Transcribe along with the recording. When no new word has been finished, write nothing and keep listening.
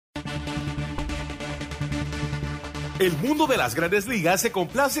El mundo de las grandes ligas se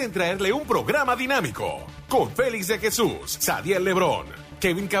complace en traerle un programa dinámico con Félix de Jesús, Sadiel Lebrón,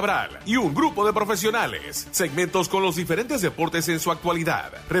 Kevin Cabral y un grupo de profesionales. Segmentos con los diferentes deportes en su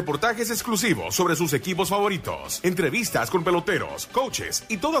actualidad. Reportajes exclusivos sobre sus equipos favoritos. Entrevistas con peloteros, coaches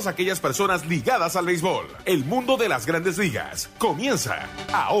y todas aquellas personas ligadas al béisbol. El mundo de las grandes ligas comienza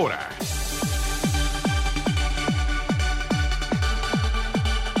ahora.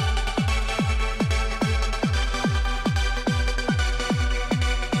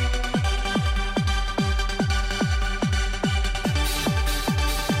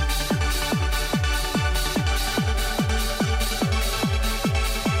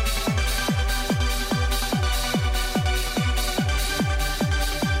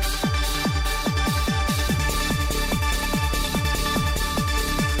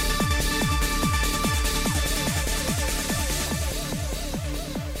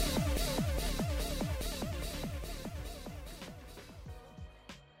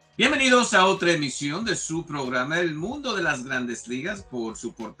 Bienvenidos a otra emisión de su programa El Mundo de las Grandes Ligas por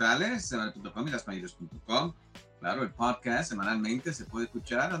sus portales semanal.com y lasmayores.com. Claro, el podcast semanalmente se puede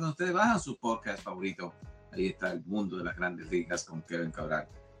escuchar a donde ustedes bajan su podcast favorito. Ahí está El Mundo de las Grandes Ligas con Kevin Cabral.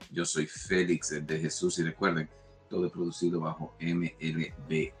 Yo soy Félix de Jesús y recuerden, todo es producido bajo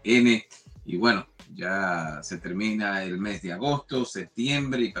MLBN. Y bueno, ya se termina el mes de agosto,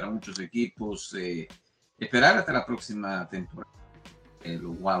 septiembre y para muchos equipos esperar hasta la próxima temporada.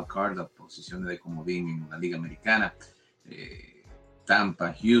 Los wild card, las posiciones de comodín en la Liga Americana.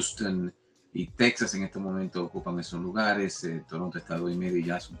 Tampa, Houston y Texas en este momento ocupan esos lugares. Toronto está a 2.5 y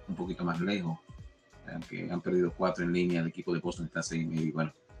ya es un poquito más lejos, aunque han perdido 4 en línea. El equipo de Boston está a 6.5 y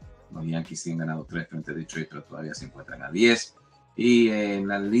bueno, los Yankees sí han ganado 3 frente a Detroit, pero todavía se encuentran a 10. Y en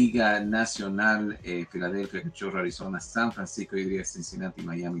la Liga Nacional, Filadelfia, Cachorro, Arizona, San Francisco, yo diría Cincinnati,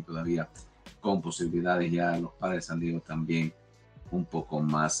 Miami todavía con posibilidades. Ya los Padres de San Diego también un poco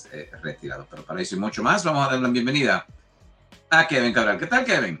más retirado. Pero para eso y mucho más, vamos a darle la bienvenida a Kevin Cabral. ¿Qué tal,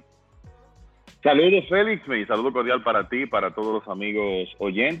 Kevin? Saludos, Félix, y saludo cordial para ti, para todos los amigos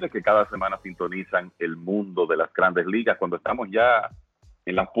oyentes que cada semana sintonizan el mundo de las grandes ligas, cuando estamos ya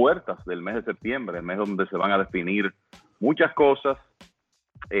en las puertas del mes de septiembre, el mes donde se van a definir muchas cosas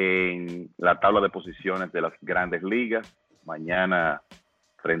en la tabla de posiciones de las grandes ligas. Mañana,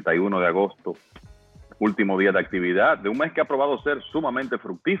 31 de agosto, último día de actividad de un mes que ha probado ser sumamente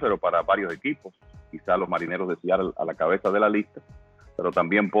fructífero para varios equipos, quizá los Marineros de Seattle a la cabeza de la lista, pero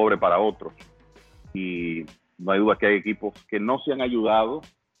también pobre para otros. Y no hay duda que hay equipos que no se han ayudado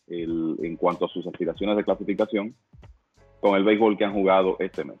en cuanto a sus aspiraciones de clasificación con el béisbol que han jugado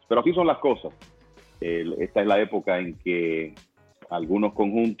este mes. Pero así son las cosas. Esta es la época en que algunos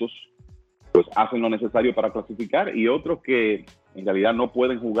conjuntos pues hacen lo necesario para clasificar y otros que en realidad no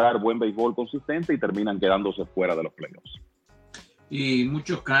pueden jugar buen béisbol consistente y terminan quedándose fuera de los playoffs. Y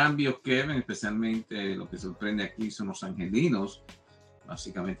muchos cambios, Kevin, especialmente lo que sorprende aquí son los angelinos.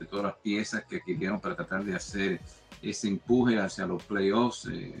 Básicamente todas las piezas que adquirieron para tratar de hacer ese empuje hacia los playoffs.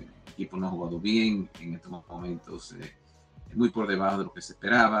 El equipo no ha jugado bien en estos momentos, muy por debajo de lo que se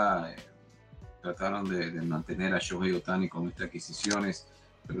esperaba. Trataron de mantener a Shohei Ohtani con estas adquisiciones,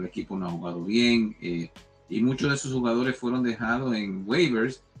 pero el equipo no ha jugado bien. Y muchos de esos jugadores fueron dejados en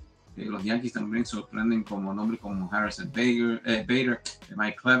waivers. Los Yankees también sorprenden como nombres como Harrison Bader,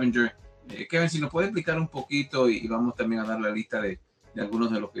 Mike Clevenger. Kevin, si nos puede explicar un poquito y vamos también a dar la lista de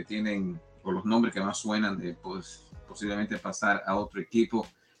algunos de los que tienen, o los nombres que más suenan de posiblemente pasar a otro equipo.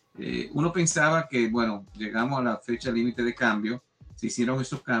 Uno pensaba que, bueno, llegamos a la fecha límite de cambio, se hicieron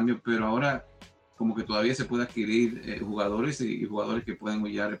esos cambios, pero ahora como que todavía se puede adquirir jugadores y jugadores que pueden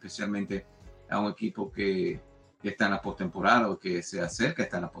huyar especialmente a un equipo que está en la postemporada o que se acerca a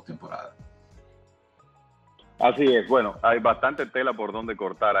estar en la postemporada. Así es, bueno, hay bastante tela por donde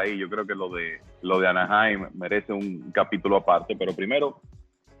cortar ahí. Yo creo que lo de Anaheim merece un capítulo aparte, pero primero,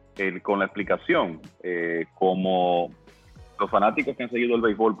 con la explicación, como los fanáticos que han seguido el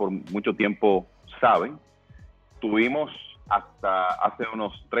béisbol por mucho tiempo saben, tuvimos hasta hace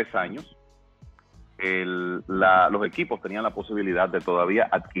unos 3 años, los equipos tenían la posibilidad de todavía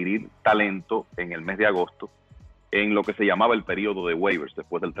adquirir talento en el mes de agosto, en lo que se llamaba el periodo de waivers,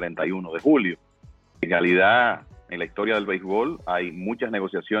 después del 31 de julio. En realidad, en la historia del béisbol hay muchas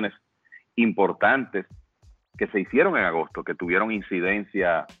negociaciones importantes que se hicieron en agosto, que tuvieron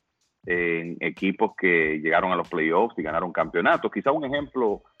incidencia en equipos que llegaron a los playoffs y ganaron campeonatos. Quizá un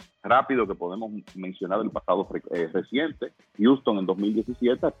ejemplo rápido que podemos mencionar del pasado reciente, Houston en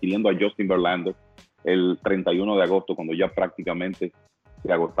 2017 adquiriendo a Justin Verlander el 31 de agosto, cuando ya prácticamente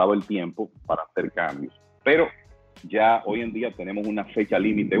se agotaba el tiempo para hacer cambios. Pero ya hoy en día tenemos una fecha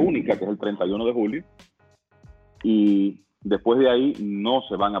límite única, que es el 31 de julio, y después de ahí no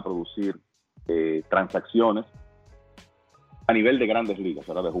se van a producir transacciones a nivel de grandes ligas,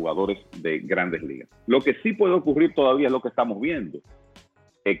 ¿verdad? De jugadores de grandes ligas. Lo que sí puede ocurrir todavía es lo que estamos viendo.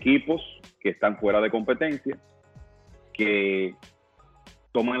 Equipos que están fuera de competencia, que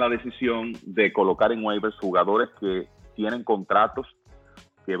toman la decisión de colocar en waivers jugadores que tienen contratos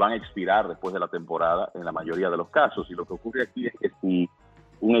que van a expirar después de la temporada en la mayoría de los casos. Y lo que ocurre aquí es que si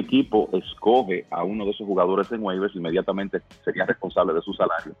un equipo escoge a uno de esos jugadores en waivers, inmediatamente sería responsable de su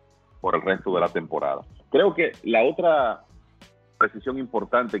salario por el resto de la temporada. Creo que la otra precisión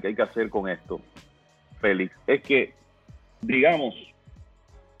importante que hay que hacer con esto, Félix, es que, digamos,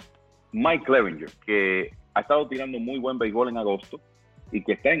 Mike Clevinger, que ha estado tirando muy buen béisbol en agosto y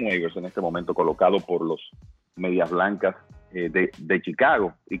que está en waivers en este momento, colocado por los Medias Blancas de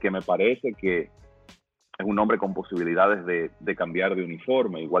Chicago, y que me parece que es un hombre con posibilidades de cambiar de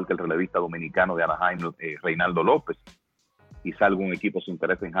uniforme, igual que el relevista dominicano de Anaheim, Reinaldo López. Quizá algún equipo se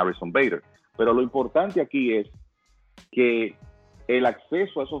interese en Harrison Bader. Pero lo importante aquí es que el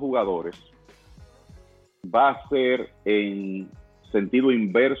acceso a esos jugadores va a ser en sentido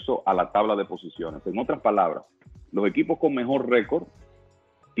inverso a la tabla de posiciones. En otras palabras, los equipos con mejor récord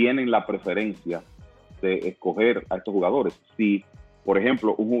tienen la preferencia de escoger a estos jugadores. Si, por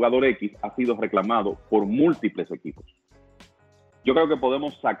ejemplo, un jugador X ha sido reclamado por múltiples equipos, yo creo que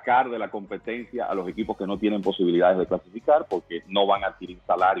podemos sacar de la competencia a los equipos que no tienen posibilidades de clasificar, porque no van a adquirir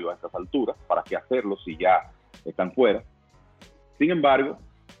salario a estas alturas. ¿Para qué hacerlo si ya están fuera? Sin embargo,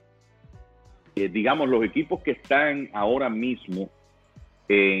 digamos, los equipos que están ahora mismo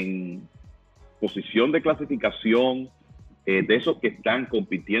en posición de clasificación, de esos que están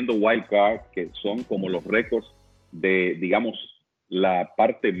compitiendo wild card, que son como los récords de, digamos, la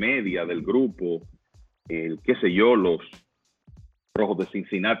parte media del grupo, qué sé yo, los Rojos de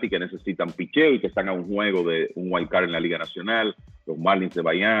Cincinnati, que necesitan picheo y que están a un juego de un wild card en la Liga Nacional, los Marlins de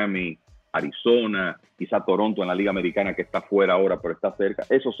Miami, Arizona, quizá Toronto en la Liga Americana, que está fuera ahora pero está cerca.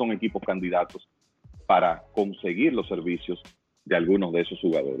 Esos son equipos candidatos para conseguir los servicios de algunos de esos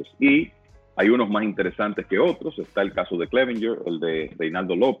jugadores. Y hay unos más interesantes que otros. Está el caso de Clevinger, el de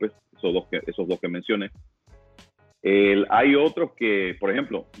Reinaldo López, esos dos que mencioné. Hay otros que, por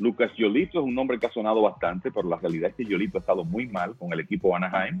ejemplo, Lucas Giolito es un nombre que ha sonado bastante, pero la realidad es que Giolito ha estado muy mal con el equipo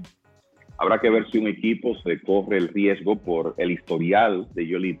Anaheim. Habrá que ver si un equipo se corre el riesgo por el historial de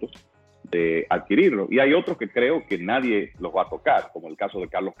Giolito de adquirirlo. Y hay otros que creo que nadie los va a tocar, como el caso de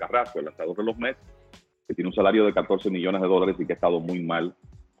Carlos Carrasco, el lanzador de los Mets, que tiene un salario de $14 millones y que ha estado muy mal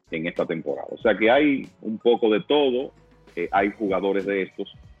en esta temporada. O sea que hay un poco de todo. Hay jugadores de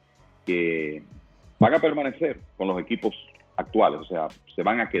estos que van a permanecer con los equipos actuales, o sea, se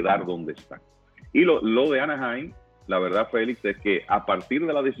van a quedar donde están. Y lo de Anaheim, la verdad, Félix, es que a partir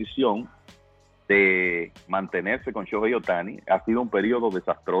de la decisión de mantenerse con Shohei Ohtani, ha sido un periodo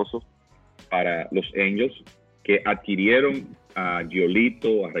desastroso para los Angels, que adquirieron a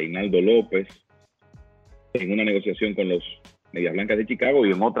Giolito, a Reinaldo López, en una negociación con los Medias Blancas de Chicago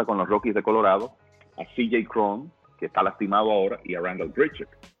y en otra con los Rockies de Colorado, a CJ Cron, que está lastimado ahora, y a Randall Grichuk.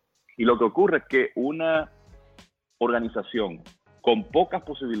 Y lo que ocurre es que una organización con pocas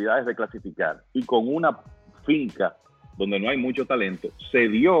posibilidades de clasificar y con una finca donde no hay mucho talento,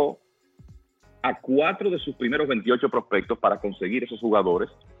 cedió a 4 de sus primeros 28 prospectos para conseguir esos jugadores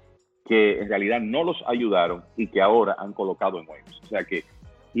que en realidad no los ayudaron y que ahora han colocado en waivers. O sea que,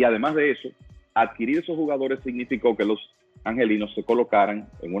 y además de eso, adquirir esos jugadores significó que los angelinos se colocaran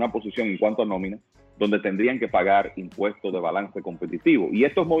en una posición en cuanto a nómina donde tendrían que pagar impuestos de balance competitivo. Y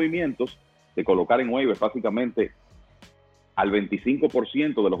estos movimientos de colocar en waivers básicamente al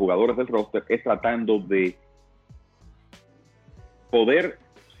 25% de los jugadores del roster es tratando de poder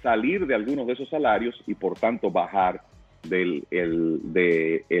salir de algunos de esos salarios y por tanto bajar del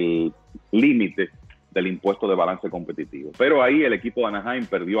límite del impuesto de balance competitivo. Pero ahí el equipo de Anaheim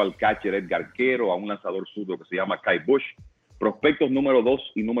perdió al catcher Edgar Quero, a un lanzador zurdo que se llama Kai Bush, prospectos número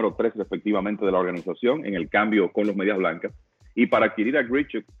 2 y número 3 respectivamente de la organización en el cambio con los Medias Blancas. Y para adquirir a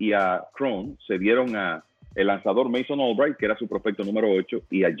Grichuk y a Cron se dieron a el lanzador Mason Albright, que era su prospecto número 8,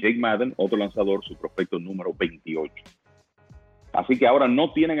 y a Jake Madden, otro lanzador, su prospecto número 28. Así que ahora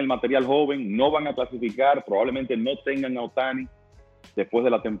no tienen el material joven, no van a clasificar, probablemente no tengan a Ohtani después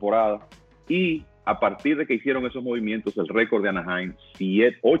de la temporada. Y a partir de que hicieron esos movimientos, el récord de Anaheim,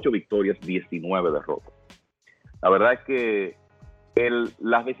 8 victorias, 19 derrotas. La verdad es que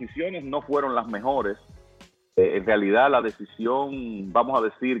las decisiones no fueron las mejores. En realidad la decisión, vamos a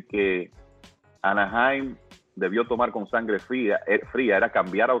decir que Anaheim debió tomar con sangre fría, era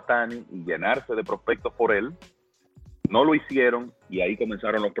cambiar a Ohtani y llenarse de prospectos por él. No lo hicieron y ahí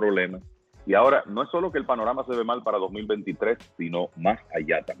comenzaron los problemas. Y ahora, no es solo que el panorama se ve mal para 2023, sino más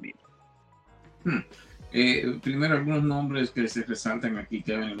allá también. Primero, algunos nombres que se resaltan aquí,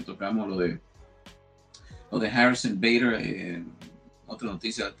 Kevin, le tocamos lo de Harrison Bader. Otra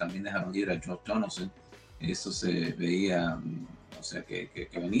noticia, también dejaron ir a Josh Donaldson. Eso se veía, o sea, que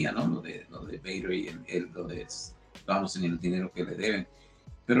venía, ¿no? Lo de Bader y lo de Donaldson y el dinero que le deben.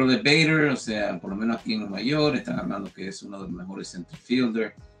 Pero de Bader, o sea, por lo menos aquí en Nueva York, están hablando que es uno de los mejores center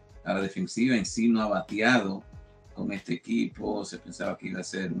fielder. A la defensiva en sí no ha bateado con este equipo. Se pensaba que iba a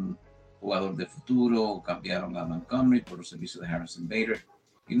ser un jugador de futuro. Cambiaron a Montgomery por los servicios de Harrison Bader.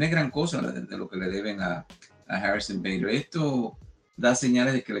 Y no es gran cosa de lo que le deben a Harrison Bader. Esto da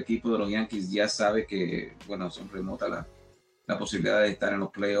señales de que el equipo de los Yankees ya sabe que, bueno, son remota la posibilidad de estar en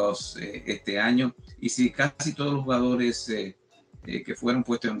los playoffs este año. Y si casi todos los jugadores que fueron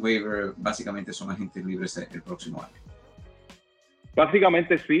puestos en waiver básicamente son agentes libres el próximo año.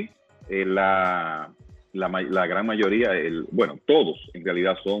 Básicamente sí, la gran mayoría, bueno, todos en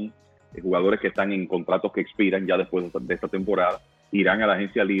realidad son jugadores que están en contratos que expiran ya después de esta temporada, irán a la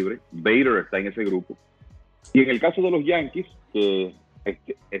agencia libre. Bader está en ese grupo. Y en el caso de los Yankees, que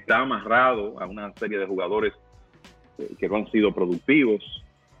está amarrado a una serie de jugadores que no han sido productivos,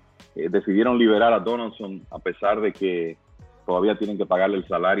 decidieron liberar a Donaldson a pesar de que todavía tienen que pagarle el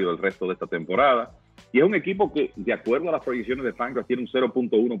salario del resto de esta temporada. Y es un equipo que, de acuerdo a las proyecciones de Fangraphs, tiene un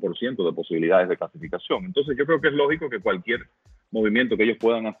 0.1% de posibilidades de clasificación. Entonces yo creo que es lógico que cualquier movimiento que ellos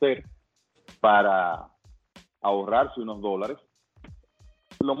puedan hacer para ahorrarse unos dólares,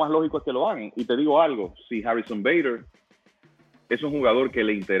 lo más lógico es que lo hagan. Y te digo algo, si Harrison Bader es un jugador que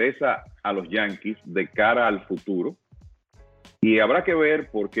le interesa a los Yankees de cara al futuro, y habrá que ver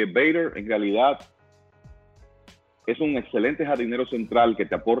porque Bader en realidad es un excelente jardinero central que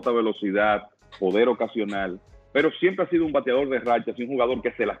te aporta velocidad, poder ocasional, pero siempre ha sido un bateador de rachas y un jugador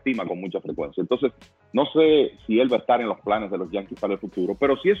que se lastima con mucha frecuencia. Entonces, no sé si él va a estar en los planes de los Yankees para el futuro,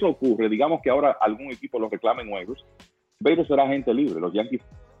 pero si eso ocurre, digamos que ahora algún equipo lo reclame en waivers, Bader será agente libre. Los Yankees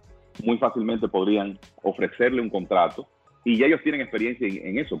muy fácilmente podrían ofrecerle un contrato y ya ellos tienen experiencia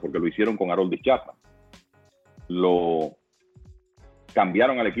en eso porque lo hicieron con Aroldis Chapman. Lo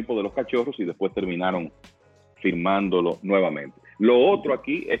cambiaron al equipo de los Cachorros y después terminaron firmándolo nuevamente. Lo otro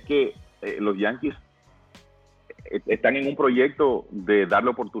aquí es que los Yankees están en un proyecto de darle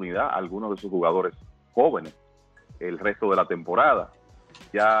oportunidad a algunos de sus jugadores jóvenes el resto de la temporada.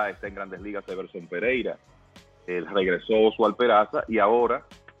 Ya está en Grandes Ligas Everson Pereira, regresó Oswald Peraza y ahora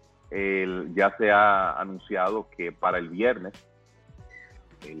ya se ha anunciado que para el viernes,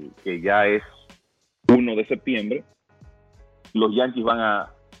 que ya es 1 de septiembre, los Yankees van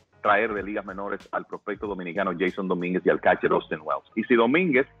a traer de ligas menores al prospecto dominicano Jason Domínguez y al catcher Austin Wells. Y si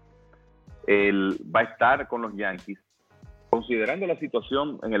Domínguez va a estar con los Yankees, considerando la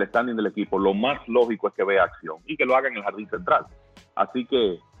situación en el standing del equipo, lo más lógico es que vea acción y que lo haga en el jardín central. Así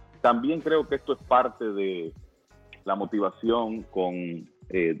que también creo que esto es parte de la motivación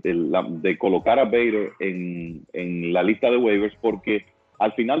de colocar a Bader en la lista de waivers, porque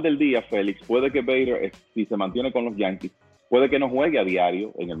al final del día, Félix, puede que Bader, si se mantiene con los Yankees, puede que no juegue a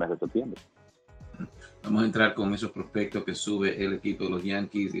diario en el mes de septiembre. Vamos a entrar con esos prospectos que sube el equipo de los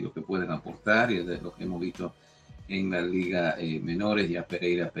Yankees y lo que pueden aportar, y de lo que hemos visto en la liga menores, ya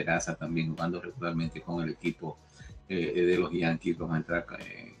Pereira, Peraza también jugando regularmente con el equipo de los Yankees. Vamos a entrar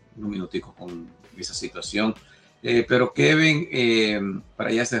unos minuticos con esa situación. Pero Kevin,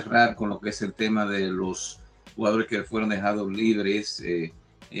 para ya cerrar con lo que es el tema de los jugadores que fueron dejados libres,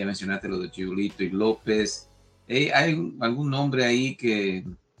 ya mencionaste lo de Giolito y López. ¿Hay algún nombre ahí que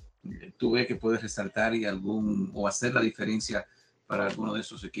tú ves que puedes resaltar o hacer la diferencia para alguno de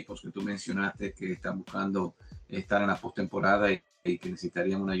esos equipos que tú mencionaste que están buscando estar en la postemporada y que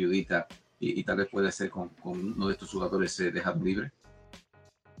necesitarían una ayudita y tal vez puede ser con uno de estos jugadores dejados libres?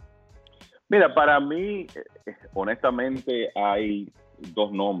 Mira, para mí, honestamente, hay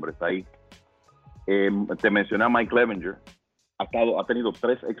dos nombres ahí. Te mencioné a Mike Clevinger. Ha tenido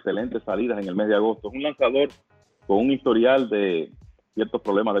 3 excelentes salidas en el mes de agosto. Es un lanzador con un historial de ciertos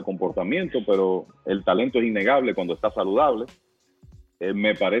problemas de comportamiento, pero el talento es innegable cuando está saludable.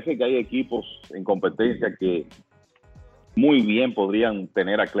 Me parece que hay equipos en competencia que muy bien podrían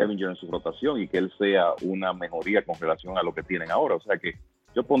tener a Clevinger en su rotación y que él sea una mejoría con relación a lo que tienen ahora. O sea que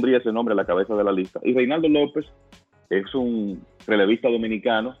yo pondría ese nombre a la cabeza de la lista. Y Reynaldo López es un relevista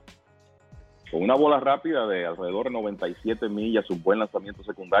dominicano con una bola rápida de alrededor de 97 millas, un buen lanzamiento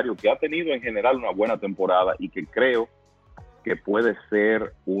secundario, que ha tenido en general una buena temporada y que creo que puede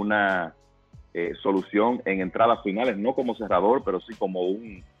ser una solución en entradas finales, no como cerrador, pero sí como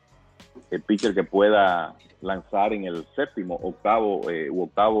un pitcher que pueda lanzar en el séptimo,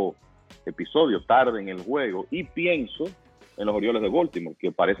 octavo episodio tarde en el juego, y pienso en los Orioles de Baltimore,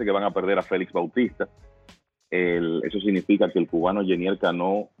 que parece que van a perder a Félix Bautista. Eso significa que el cubano Yeniel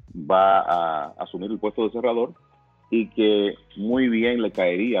Cano va a asumir el puesto de cerrador, y que muy bien le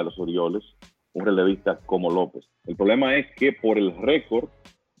caería a los Orioles un relevista como López. El problema es que por el récord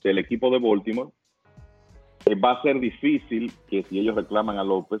del equipo de Baltimore, va a ser difícil que si ellos reclaman a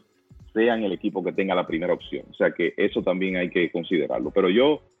López, sean el equipo que tenga la primera opción. O sea que eso también hay que considerarlo. Pero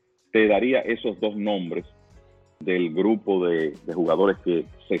yo te daría esos dos nombres del grupo de jugadores que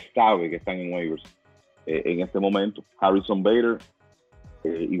se sabe que están en waivers en este momento. Harrison Bader,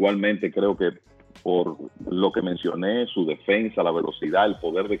 igualmente creo que por lo que mencioné, su defensa, la velocidad, el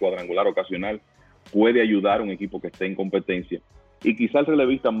poder de cuadrangular ocasional, puede ayudar a un equipo que esté en competencia. Y quizá el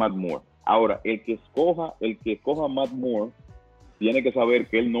relevista Matt Moore. Ahora, el que escoja a Matt Moore tiene que saber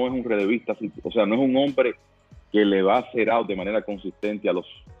que él no es un relevista, o sea, no es un hombre que le va a hacer out de manera consistente a los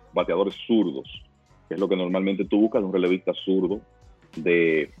bateadores zurdos, que es lo que normalmente tú buscas, un relevista zurdo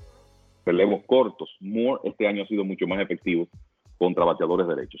de relevos cortos. Moore este año ha sido mucho más efectivo contra bateadores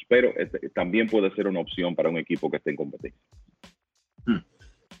derechos, pero también puede ser una opción para un equipo que esté en competencia.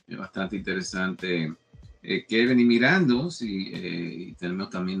 Es bastante interesante. Kevin, y mirando, y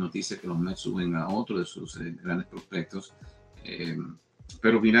tenemos también noticias que los Mets suben a otro de sus grandes prospectos,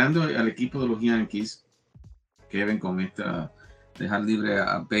 pero mirando al equipo de los Yankees, Kevin, con esta dejar libre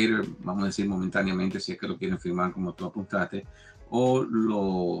a Bader, vamos a decir momentáneamente, si es que lo quieren firmar como tú apuntaste, o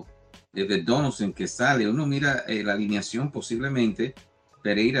lo de Donaldson que sale, uno mira la alineación posiblemente,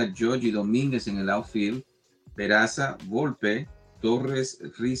 Pereira, George y Domínguez en el outfield, Peraza, Volpe, Torres,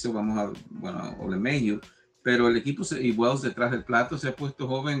 Rizzo, Olemeyu, pero el equipo y Wells detrás del plato se ha puesto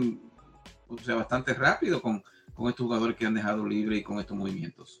joven, o sea, bastante rápido con estos jugadores que han dejado libre y con estos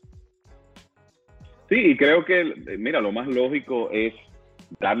movimientos. Sí, y creo que, mira, lo más lógico es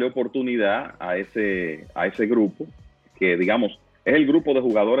darle oportunidad a ese grupo, que digamos, es el grupo de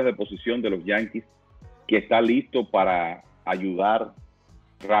jugadores de posición de los Yankees que está listo para ayudar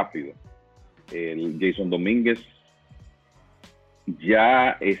rápido. El Jason Domínguez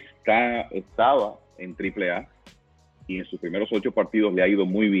ya estaba en AAA y en sus primeros 8 partidos le ha ido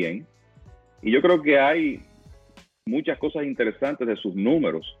muy bien. Y yo creo que hay muchas cosas interesantes de sus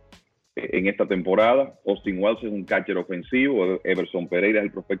números en esta temporada. Austin Wells es un catcher ofensivo. Everson Pereira es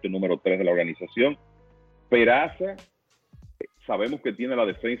el prospecto número 3 de la organización. Peraza, sabemos que tiene la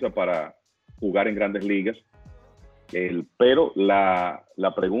defensa para jugar en grandes ligas. Pero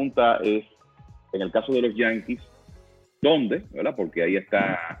la pregunta es, en el caso de los Yankees, ¿dónde? ¿Verdad? Porque ahí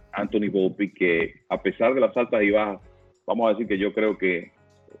está Anthony Volpe, que a pesar de las altas y bajas, vamos a decir que yo creo que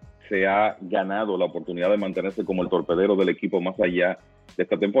se ha ganado la oportunidad de mantenerse como el torpedero del equipo más allá de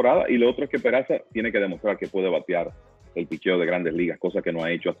esta temporada. Y lo otro es que Peraza tiene que demostrar que puede batear el picheo de grandes ligas, cosa que no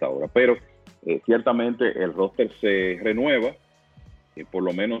ha hecho hasta ahora. Pero ciertamente el roster se renueva, por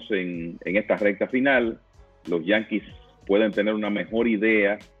lo menos en esta recta final. Los Yankees pueden tener una mejor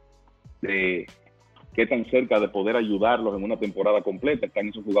idea de qué tan cerca de poder ayudarlos en una temporada completa están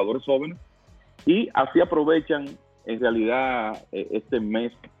esos jugadores jóvenes, y así aprovechan en realidad este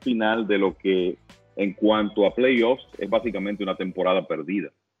mes final de lo que en cuanto a playoffs es básicamente una temporada perdida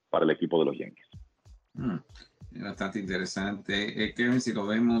para el equipo de los Yankees. Es bastante interesante. Kevin, si lo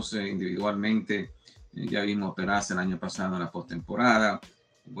vemos individualmente, ya vimos Peraza el año pasado en la postemporada,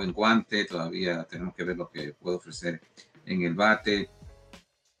 buen guante, todavía tenemos que ver lo que puede ofrecer en el bate.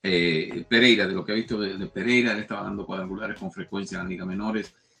 Pereira, de lo que he visto de Pereira, le estaba dando cuadrangulares con frecuencia en las ligas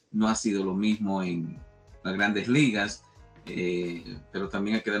menores, no ha sido lo mismo en las grandes ligas, pero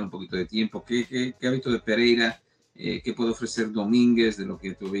también hay que dar un poquito de tiempo. ¿Qué ha visto de Pereira? ¿Qué puede ofrecer Domínguez de lo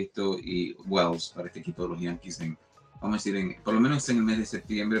que tú has visto y Wells para este equipo de los Yankees vamos a decir, por lo menos en el mes de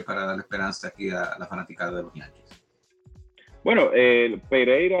septiembre, para dar esperanza aquí a la fanaticada de los Yankees? Bueno,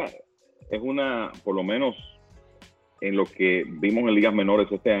 Pereira es por lo menos en lo que vimos en ligas menores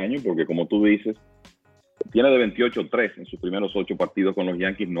este año, porque como tú dices, tiene de 28-3 en sus primeros 8 partidos con los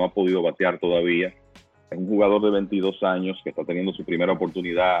Yankees, no ha podido batear todavía. Es un jugador de 22 años que está teniendo su primera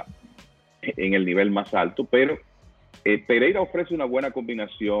oportunidad en el nivel más alto, pero Pereira ofrece una buena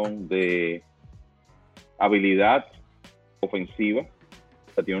combinación de habilidad ofensiva,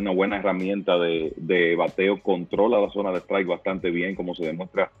 tiene una buena herramienta de bateo, controla la zona de strike bastante bien, como se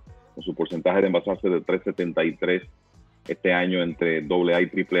demuestra con su porcentaje de envasarse de 3.73 este año entre AA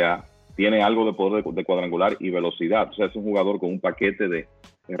y AAA. Tiene algo de poder de cuadrangular y velocidad, o sea, es un jugador con un paquete de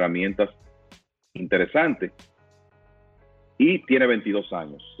herramientas interesante, y tiene 22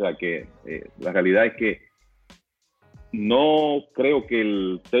 años, o sea que la realidad es que no creo que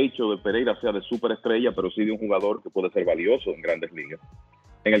el techo de Pereira sea de superestrella, pero sí de un jugador que puede ser valioso en grandes ligas.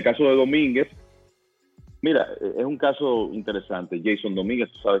 En el caso de Domínguez, mira, es un caso interesante. Jason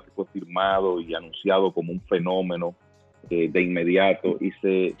Domínguez, tú sabes que fue firmado y anunciado como un fenómeno de inmediato, y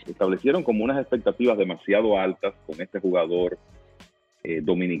se establecieron como unas expectativas demasiado altas con este jugador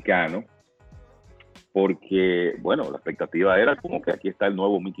dominicano, porque, bueno, la expectativa era como que aquí está el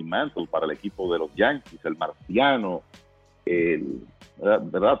nuevo Mickey Mantle para el equipo de los Yankees, el marciano,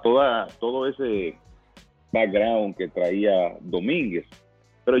 ¿verdad? Todo ese background que traía Domínguez.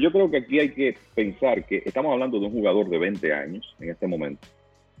 Pero yo creo que aquí hay que pensar que estamos hablando de un jugador de 20 años en este momento,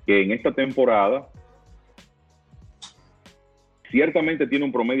 que en esta temporada ciertamente tiene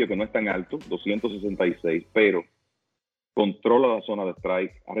un promedio que no es tan alto, 266, pero controla la zona de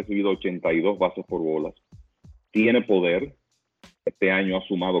strike, ha recibido 82 bases por bolas, tiene poder. Este año ha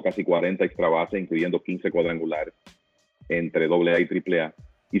sumado casi 40 extra bases, incluyendo 15 cuadrangulares entre AA y AAA,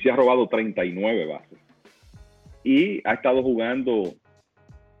 y se ha robado 39 bases. Y ha estado jugando,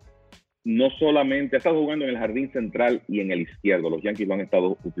 no solamente, ha estado jugando en el jardín central y en el izquierdo. Los Yankees lo han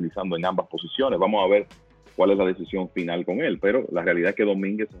estado utilizando en ambas posiciones. Vamos a ver cuál es la decisión final con él, pero la realidad es que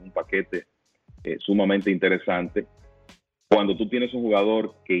Domínguez es un paquete sumamente interesante. Cuando tú tienes un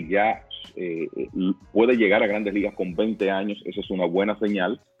jugador que ya puede llegar a Grandes Ligas con 20 años, eso es una buena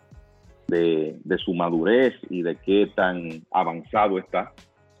señal de su madurez y de qué tan avanzado está.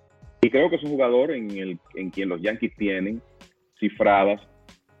 Y creo que es un jugador en quien los Yankees tienen cifradas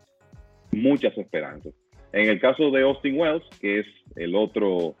muchas esperanzas. En el caso de Austin Wells, que es el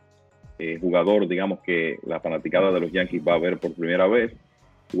otro jugador, digamos, que la fanaticada de los Yankees va a ver por primera vez,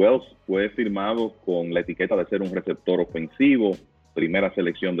 Wells fue firmado con la etiqueta de ser un receptor ofensivo, primera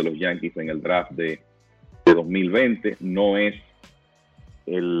selección de los Yankees en el draft de 2020. No es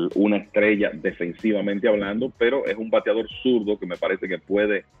una estrella defensivamente hablando, pero es un bateador zurdo que me parece que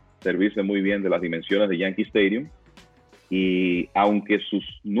puede servirse muy bien de las dimensiones de Yankee Stadium. Y aunque sus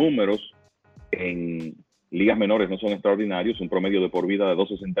números en ligas menores no son extraordinarios, un promedio de por vida de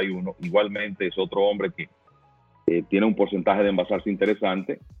 2.61, igualmente es otro hombre que tiene un porcentaje de envasarse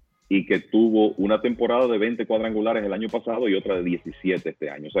interesante y que tuvo una temporada de 20 cuadrangulares el año pasado y otra de 17 este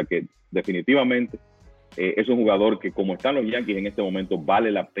año. O sea que definitivamente es un jugador que, como están los Yankees en este momento,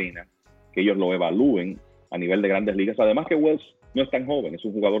 vale la pena que ellos lo evalúen a nivel de Grandes Ligas. Además que Wells no es tan joven, es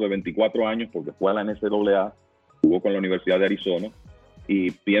un jugador de 24 años porque fue a la NCAA, jugó con la Universidad de Arizona,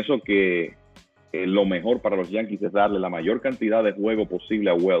 y pienso que lo mejor para los Yankees es darle la mayor cantidad de juego posible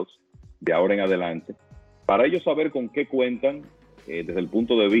a Wells de ahora en adelante, para ellos saber con qué cuentan desde el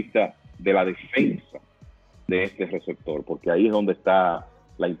punto de vista de la defensa de este receptor, porque ahí es donde está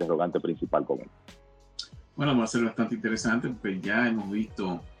la interrogante principal con él. Bueno, va a ser bastante interesante porque ya hemos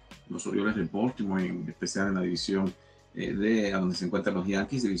visto los Orioles de Baltimore, en especial en la división a donde se encuentran los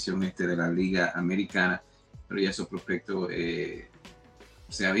Yankees, división de la Liga Americana, pero ya esos prospectos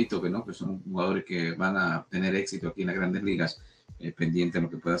se ha visto que no, que son jugadores que van a tener éxito aquí en las Grandes Ligas, pendiente de lo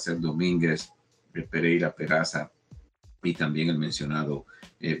que pueda hacer Domínguez, Pereira, Peraza y también el mencionado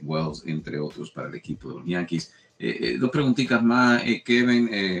Wells, entre otros, para el equipo de los Yankees. Dos preguntitas más,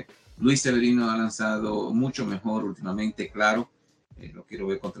 Kevin. Luis Severino ha lanzado mucho mejor últimamente, claro. Lo quiero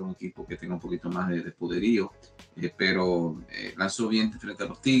ver contra un equipo que tenga un poquito más de poderío, pero lanzó bien frente a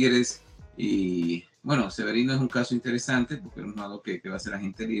los Tigres. Y bueno, Severino es un caso interesante porque es un jugador que va a ser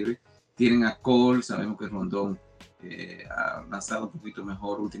agente libre. Tienen a Cole, sabemos que Rondón ha lanzado un poquito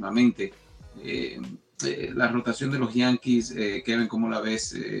mejor últimamente. La rotación de los Yankees, Kevin, ¿cómo la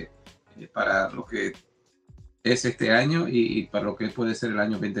ves para lo que es este año y para lo que puede ser el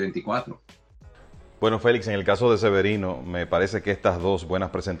año 2024? Bueno, Félix, en el caso de Severino, me parece que estas dos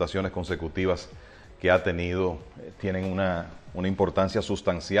buenas presentaciones consecutivas que ha tenido tienen una importancia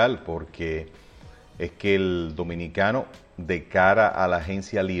sustancial, porque es que el dominicano, de cara a la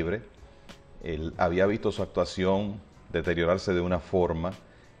agencia libre, él había visto su actuación deteriorarse de una forma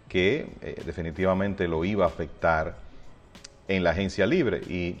que definitivamente lo iba a afectar en la agencia libre,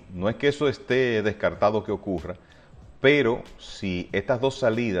 y no es que eso esté descartado que ocurra, pero si estas dos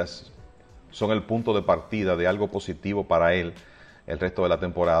salidas son el punto de partida de algo positivo para él el resto de la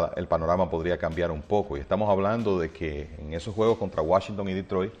temporada, el panorama podría cambiar un poco. Y estamos hablando de que en esos juegos contra Washington y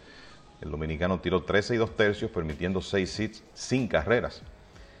Detroit, el dominicano tiró 13 2/3, permitiendo 6 hits sin carreras,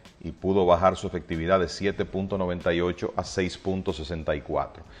 y pudo bajar su efectividad de 7.98 a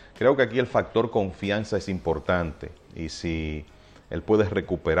 6.64. Creo que aquí el factor confianza es importante, y si él puede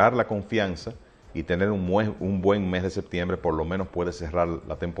recuperar la confianza y tener un buen mes de septiembre, por lo menos puede cerrar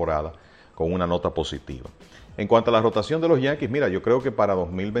la temporada con una nota positiva. En cuanto a la rotación de los Yankees, mira, yo creo que para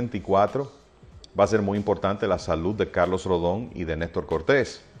 2024 va a ser muy importante la salud de Carlos Rodón y de Néstor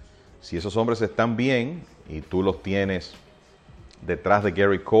Cortés. Si esos hombres están bien y tú los tienes detrás de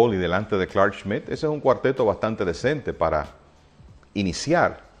Gary Cole y delante de Clark Schmidt, ese es un cuarteto bastante decente para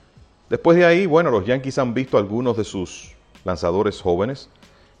iniciar. Después de ahí, bueno, los Yankees han visto a algunos de sus lanzadores jóvenes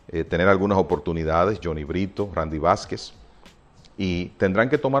tener algunas oportunidades, Johnny Brito, Randy Vázquez, y tendrán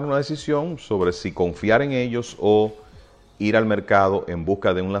que tomar una decisión sobre si confiar en ellos o ir al mercado en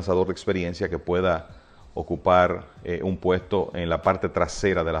busca de un lanzador de experiencia que pueda ocupar un puesto en la parte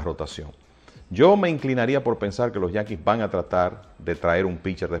trasera de la rotación. Yo me inclinaría por pensar que los Yankees van a tratar de traer un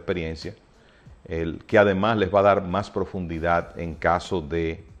pitcher de experiencia, que además les va a dar más profundidad en caso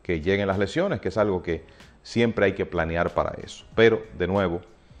de que lleguen las lesiones, que es algo que siempre hay que planear para eso. Pero, de nuevo,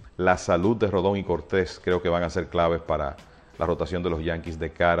 la salud de Rodón y Cortés creo que van a ser claves para la rotación de los Yankees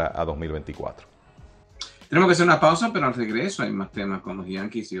de cara a 2024. Tenemos que hacer una pausa, pero al regreso hay más temas con los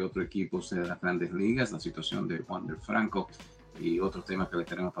Yankees y otros equipos de las grandes ligas, la situación de Wander Franco y otros temas que les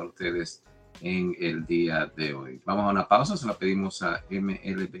tenemos para ustedes en el día de hoy. Vamos a una pausa, se la pedimos a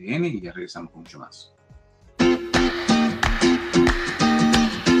MLBN y ya regresamos con mucho más.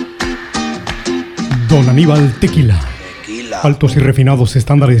 Don Aníbal Tequila. Altos y refinados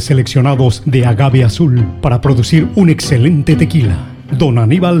estándares seleccionados de agave azul para producir un excelente tequila. Don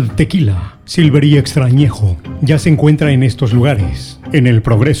Aníbal Tequila, Silver y Extrañejo, ya se encuentra en estos lugares. En El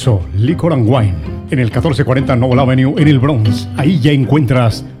Progreso, Liquor and Wine. En el 1440 Noble Avenue, en el Bronx. Ahí ya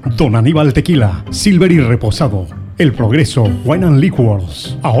encuentras Don Aníbal Tequila, Silver y Reposado. El Progreso, Wine and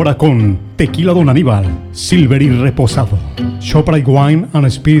Liquors. Ahora con Tequila Don Aníbal, Silver y Reposado. ShopRite Wine and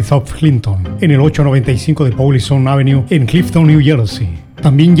Spirits of Clinton. En el 895 de Paulison Avenue, en Clifton, New Jersey.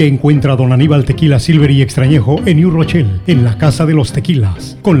 También ya encuentra Don Aníbal Tequila Silver y Extrañejo en New Rochelle, en la Casa de los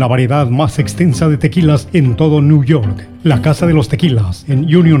Tequilas, con la variedad más extensa de tequilas en todo New York. La Casa de los Tequilas en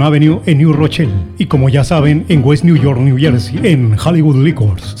Union Avenue en New Rochelle. Y como ya saben, en West New York, New Jersey, en Hollywood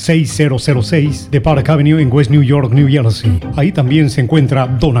Liquors, 6006 de Park Avenue en West New York, New Jersey. Ahí también se encuentra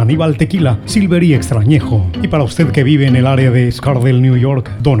Don Aníbal Tequila Silver y Extrañejo. Y para usted que vive en el área de Scardale, New York,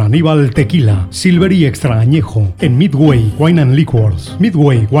 Don Aníbal Tequila Silver y Extrañejo en Midway Wine and Liquors.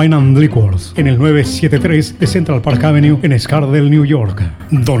 Midway Wine and Liquors en el 973 de Central Park Avenue en Scardale, New York.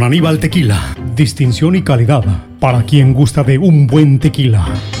 Don Aníbal Tequila, distinción y calidad para quien gusta de un buen tequila.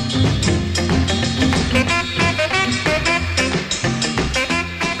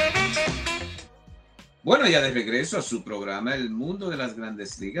 Bueno, ya de regreso a su programa El Mundo de las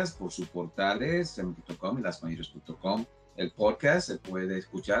Grandes Ligas por sus portales .com y lasmayores.com. El podcast se puede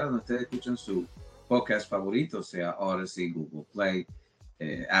escuchar donde ustedes escuchan su podcast favorito, sea Odyssey, Google Play,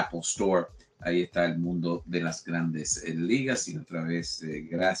 Apple Store. Ahí está El Mundo de las Grandes Ligas. Y otra vez,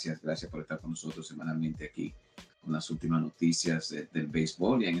 gracias por estar con nosotros semanalmente aquí con las últimas noticias del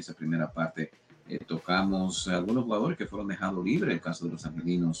béisbol. Y en esa primera parte tocamos algunos jugadores que fueron dejados libres, el caso de los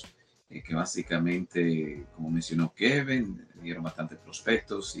angelinos, que básicamente, como mencionó Kevin, dieron bastantes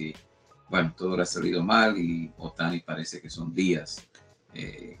prospectos y bueno, todo ha salido mal y Ohtani parece que son días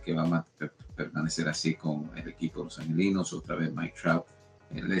que van a permanecer así con el equipo de los angelinos. Otra vez Mike Trout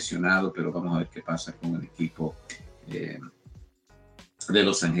lesionado, pero vamos a ver qué pasa con el equipo de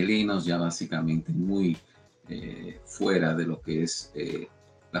los angelinos, ya básicamente muy fuera de lo que es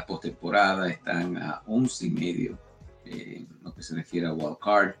la postemporada. Están a 11.5 lo que se refiere a wild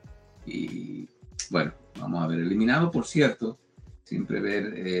card y bueno, vamos a ver, eliminado por cierto, siempre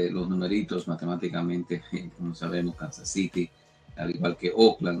ver los numeritos matemáticamente, como sabemos, Kansas City, al igual que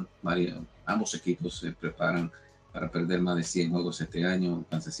Oakland, ambos equipos se preparan para perder más de 100 juegos este año.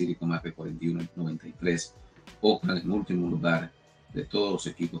 Kansas City con más de 41-93, Oakland en último lugar de todos los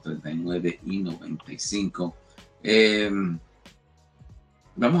equipos, 39-95.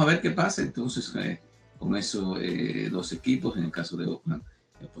 Vamos a ver qué pasa entonces con esos dos equipos. En el caso de Oakland,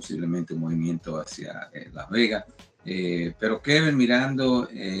 posiblemente un movimiento hacia Las Vegas. Pero Kevin, mirando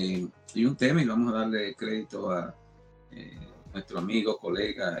y un tema, y vamos a darle crédito a nuestro amigo,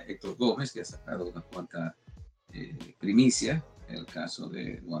 colega Héctor Gómez, que ha sacado unas cuantas primicias. El caso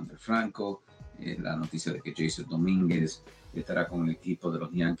de Wander Franco, la noticia de que Jason Domínguez estará con el equipo de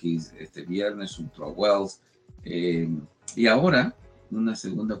los Yankees este viernes, un Trout Wells, y ahora una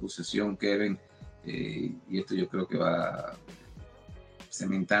segunda acusación, Kevin, y esto yo creo que va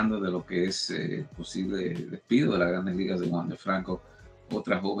cementando de lo que es posible despido de las grandes ligas de Wander Franco.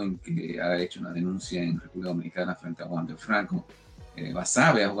 Otra joven que ha hecho una denuncia en República Dominicana frente a Wander Franco.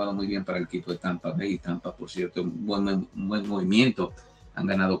 Basabe ha jugado muy bien para el equipo de Tampa Bay. Tampa, por cierto, un buen movimiento. Han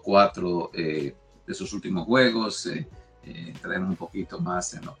ganado 4 de sus últimos juegos. Traemos un poquito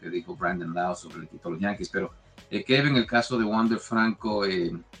más en lo que dijo Brandon Lau sobre el equipo de los Yankees. Pero Kevin, el caso de Wander Franco,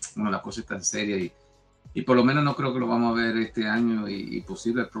 bueno, la cosa es tan seria y por lo menos no creo que lo vamos a ver este año y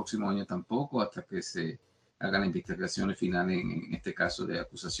posible el próximo año tampoco, hasta que se haga la investigación final en este caso de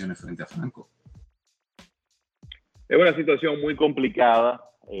acusaciones frente a Franco. Es una situación muy complicada.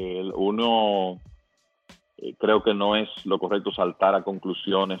 Creo que no es lo correcto saltar a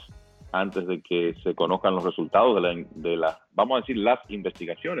conclusiones antes de que se conozcan los resultados de vamos a decir, las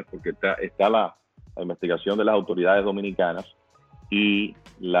investigaciones, porque está la investigación de las autoridades dominicanas y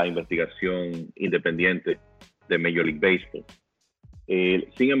la investigación independiente de Major League Baseball.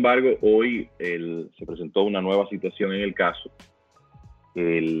 Sin embargo, hoy se presentó una nueva situación en el caso.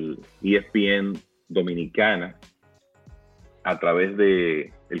 El ESPN Dominicana, a través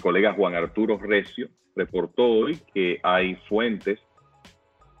de el colega Juan Arturo Recio, reportó hoy que hay fuentes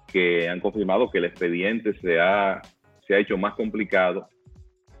que han confirmado que el expediente se ha hecho más complicado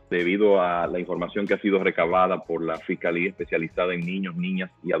debido a la información que ha sido recabada por la Fiscalía Especializada en Niños, Niñas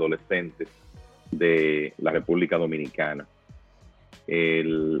y Adolescentes de la República Dominicana.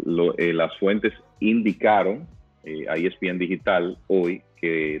 Las fuentes indicaron a ESPN Digital hoy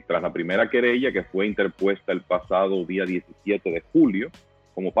que tras la primera querella que fue interpuesta el pasado día 17 de julio,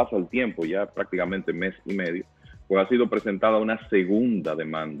 como pasa el tiempo, ya prácticamente mes y medio, pues ha sido presentada una segunda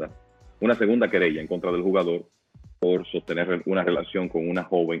demanda, una segunda querella en contra del jugador por sostener una relación con una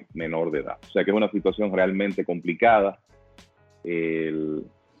joven menor de edad. O sea que es una situación realmente complicada.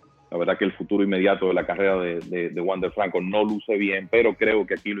 La verdad que el futuro inmediato de la carrera de Wander Franco no luce bien, pero creo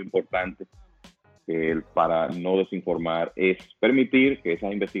que aquí lo importante para no desinformar es permitir que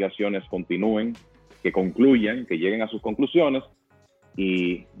esas investigaciones continúen, que concluyan, que lleguen a sus conclusiones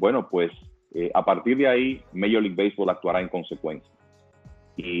y bueno, pues a partir de ahí Major League Baseball actuará en consecuencia.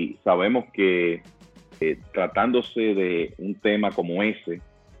 Y sabemos que tratándose de un tema como ese,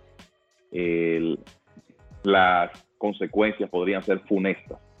 las consecuencias podrían ser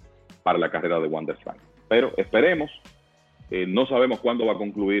funestas para la carrera de Wander Franco. Pero esperemos, no sabemos cuándo va a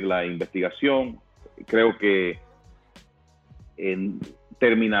concluir la investigación. Creo que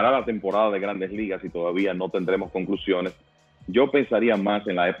terminará la temporada de Grandes Ligas y todavía no tendremos conclusiones. Yo pensaría más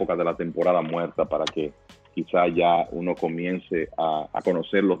en la época de la temporada muerta para que quizá ya uno comience a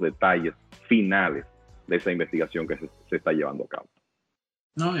conocer los detalles finales de esa investigación que se está llevando a cabo.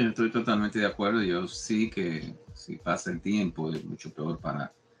 No, yo estoy totalmente de acuerdo. Yo sí que si pasa el tiempo es mucho peor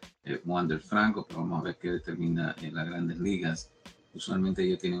para Wander Franco, pero vamos a ver qué determina en las Grandes Ligas. Usualmente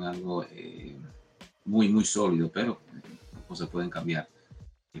ellos tienen algo muy, muy sólido, pero las cosas pueden cambiar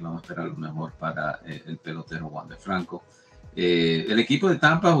y vamos a esperar lo mejor para el pelotero Wander Franco. El equipo de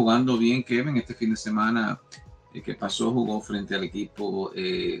Tampa jugando bien, Kevin, este fin de semana que pasó, jugó frente al equipo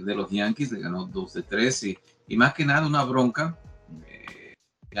de los Yankees, le ganó 2-3 y más que nada una bronca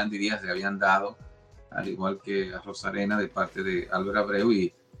que Andy Díaz le habían dado, al igual que a Rosarena de parte de Álvaro Abreu,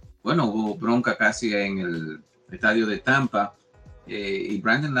 y bueno, hubo bronca casi en el estadio de Tampa, y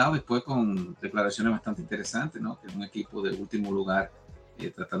Brandon Lau después con declaraciones bastante interesantes, ¿no? Que es un equipo de último lugar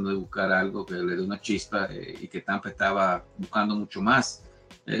tratando de buscar algo que le dé una chispa y que Tampa estaba buscando mucho más.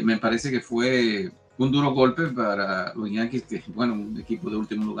 Me parece que fue un duro golpe para los Yankees, que bueno, un equipo de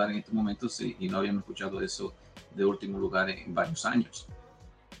último lugar en estos momentos y no habíamos escuchado eso de último lugar en varios años.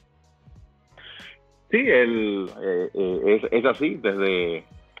 Sí, es así. Desde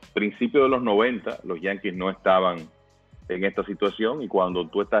principios de los 90 los Yankees no estaban en esta situación y cuando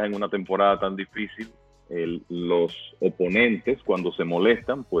tú estás en una temporada tan difícil, los oponentes cuando se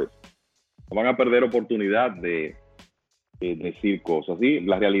molestan pues van a perder oportunidad de decir cosas. ¿Sí?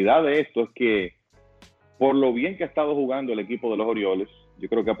 La realidad de esto es que por lo bien que ha estado jugando el equipo de los Orioles, yo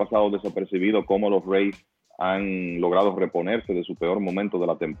creo que ha pasado desapercibido cómo los Rays han logrado reponerse de su peor momento de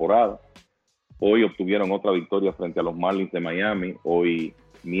la temporada. Hoy obtuvieron otra victoria frente a los Marlins de Miami, hoy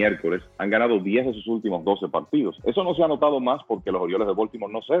miércoles. Han ganado 10 de sus últimos 12 partidos. Eso no se ha notado más porque los Orioles de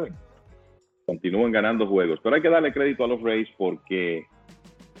Baltimore no ceden. Continúan ganando juegos. Pero hay que darle crédito a los Rays porque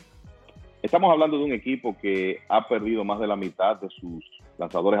estamos hablando de un equipo que ha perdido más de la mitad de sus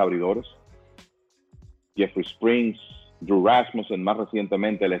lanzadores abridores. Jeffrey Springs, Drew Rasmussen, más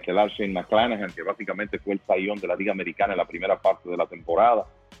recientemente el estelar Shane McClanahan, que básicamente fue el sayón de la Liga Americana en la primera parte de la temporada.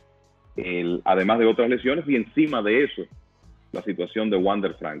 Además de otras lesiones y encima de eso la situación de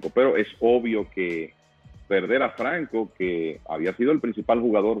Wander Franco, pero es obvio que perder a Franco, que había sido el principal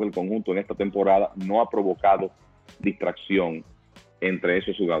jugador del conjunto en esta temporada, no ha provocado distracción entre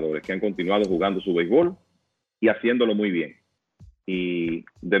esos jugadores que han continuado jugando su béisbol y haciéndolo muy bien. Y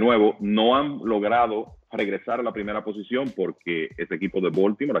de nuevo, no han logrado regresar a la primera posición porque este equipo de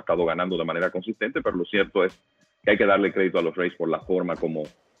Baltimore ha estado ganando de manera consistente, pero lo cierto es que hay que darle crédito a los Rays por la forma como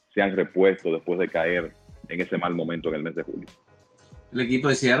se han repuesto después de caer en ese mal momento en el mes de julio. El equipo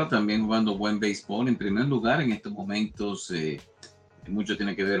de Seattle también jugando buen béisbol. En primer lugar, en estos momentos Mucho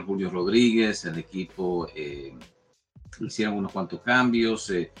tiene que ver Julio Rodríguez, el equipo hicieron unos cuantos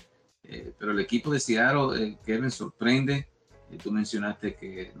cambios, pero el equipo de Seattle, Kevin, sorprende. Tú mencionaste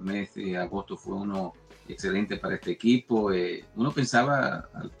que el mes de agosto fue uno excelente para este equipo. Uno pensaba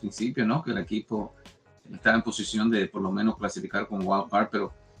al principio, ¿no?, que el equipo estaba en posición de por lo menos clasificar como wild card,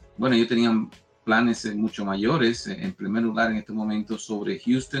 pero bueno, ellos tenían planes mucho mayores. En primer lugar, en este momento, sobre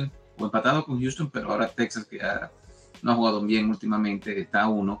Houston, o empatado con Houston, pero ahora Texas, que no ha jugado bien últimamente, está a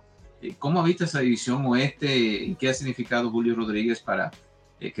 1. ¿Cómo ha visto esa división oeste y qué ha significado Julio Rodríguez para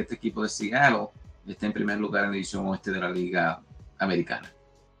que este equipo de Seattle esté en primer lugar en la división oeste de la Liga Americana?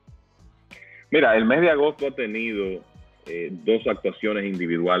 Mira, el mes de agosto ha tenido 2 actuaciones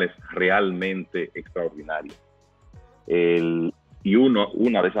individuales realmente extraordinarias. Y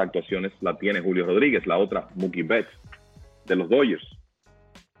una de esas actuaciones la tiene Julio Rodríguez, la otra Mookie Betts, de los Dodgers.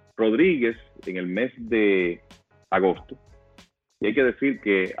 Rodríguez, en el mes de agosto, y hay que decir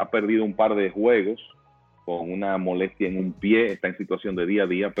que ha perdido un par de juegos con una molestia en un pie, está en situación de día a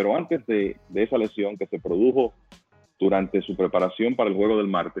día, pero antes de esa lesión que se produjo durante su preparación para el juego del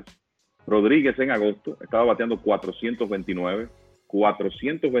martes, Rodríguez en agosto estaba bateando 429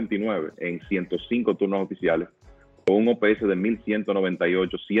 en 105 turnos oficiales, con un OPS de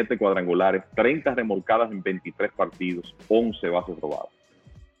 1198, 7 cuadrangulares, 30 remolcadas en 23 partidos, 11 bases robadas.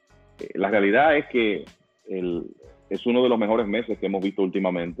 La realidad es que es uno de los mejores meses que hemos visto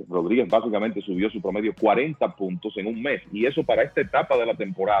últimamente. Rodríguez básicamente subió su promedio 40 puntos en un mes, y eso para esta etapa de la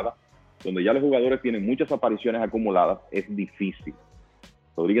temporada, donde ya los jugadores tienen muchas apariciones acumuladas, es difícil.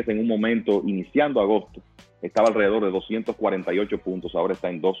 Rodríguez en un momento, iniciando agosto, estaba alrededor de 248 puntos, ahora está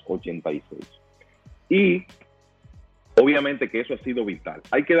en 286. Y obviamente que eso ha sido vital.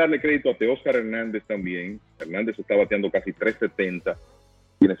 Hay que darle crédito a Teóscar Hernández también. Hernández está bateando casi 370,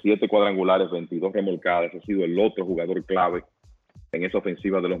 tiene 7 cuadrangulares, 22 remolcadas, ha sido el otro jugador clave en esa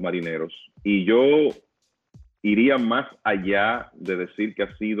ofensiva de los Marineros. Y yo iría más allá de decir que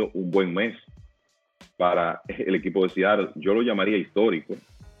ha sido un buen mes para el equipo de Seattle. Yo lo llamaría histórico.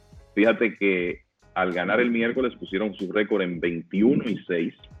 Fíjate que al ganar el miércoles pusieron su récord en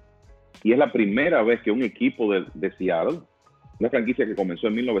 21-6, y es la primera vez que un equipo de Seattle, una franquicia que comenzó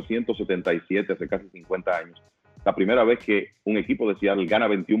en 1977, hace casi 50 años, la primera vez que un equipo de Seattle gana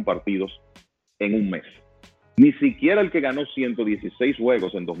 21 partidos en un mes. Ni siquiera el que ganó 116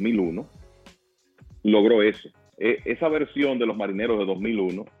 juegos en 2001 logró eso. Esa versión de los Marineros de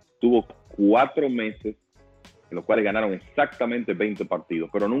 2001 tuvo 4 meses en los cuales ganaron exactamente 20 partidos,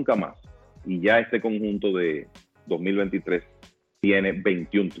 pero nunca más. Y ya este conjunto de 2023 tiene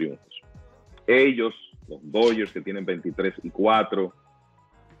 21 triunfos. Ellos, los Dodgers, que tienen 23-4,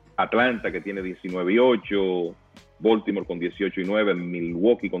 Atlanta, que tiene 19-8, Baltimore con 18-9,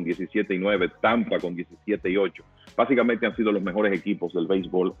 Milwaukee con 17-9, Tampa con 17-8. Básicamente han sido los mejores equipos del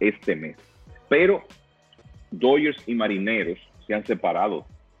béisbol este mes. Pero Dodgers y Marineros se han separado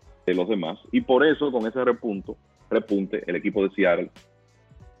de los demás, y por eso, con ese repunte, el equipo de Seattle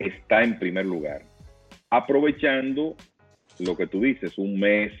está en primer lugar, aprovechando lo que tú dices, un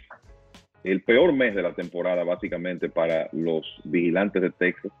mes, el peor mes de la temporada básicamente para los Vigilantes de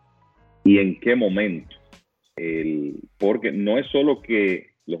Texas. ¿Y en qué momento? Porque no es solo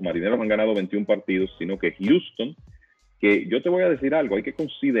que los Marineros han ganado 21 partidos, sino que Houston, que yo te voy a decir algo, hay que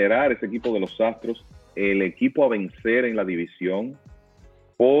considerar ese equipo de los Astros el equipo a vencer en la división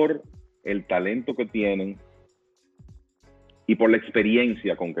por el talento que tienen y por la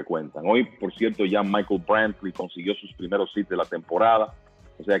experiencia con que cuentan. Hoy, por cierto, ya Michael Brantley consiguió sus primeros hits de la temporada,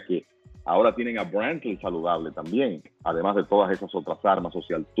 o sea que ahora tienen a Brantley saludable también, además de todas esas otras armas, o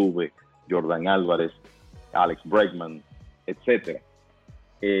sea, Altuve, Jordan Álvarez, Alex Bregman, etc.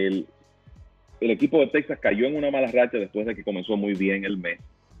 El equipo de Texas cayó en una mala racha después de que comenzó muy bien el mes.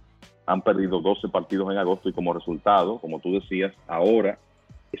 Han perdido 12 partidos en agosto, y como resultado, como tú decías, ahora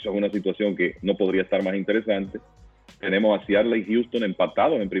eso es una situación que no podría estar más interesante. Tenemos a Seattle y Houston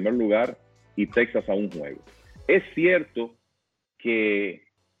empatados en primer lugar y Texas a un juego. Es cierto que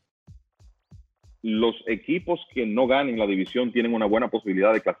los equipos que no ganen la división tienen una buena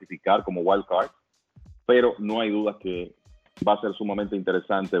posibilidad de clasificar como wild card, pero no hay duda que va a ser sumamente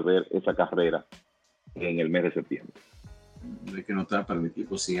interesante ver esa carrera en el mes de septiembre. Hay que notar para el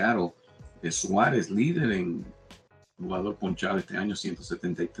equipo Seattle, Suárez líder en jugador ponchado este año,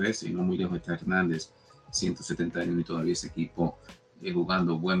 173, y no muy lejos está Hernández, 171, y todavía ese equipo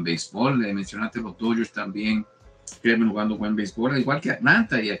jugando buen béisbol. Mencionaste los Dodgers también, Kevin, jugando buen béisbol, igual que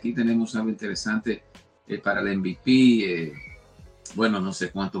Atlanta, y aquí tenemos algo interesante para el MVP. Bueno, no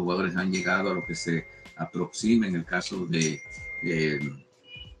sé cuántos jugadores han llegado a lo que se aproxima en el caso de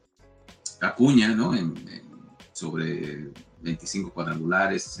Acuña, ¿no? Sobre 25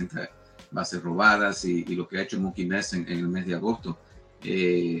 cuadrangulares, 60 bases robadas y lo que ha hecho Mookie Betts en el mes de agosto.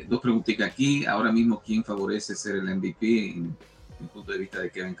 Dos preguntitas aquí. Ahora mismo, ¿quién favorece ser el MVP en el punto de vista de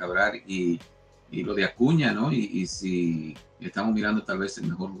Kevin Cabral y lo de Acuña, ¿no? Y si estamos mirando tal vez el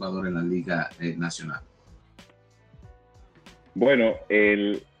mejor jugador en la Liga Nacional. Bueno,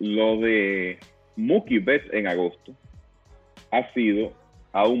 lo de Mookie Betts en agosto ha sido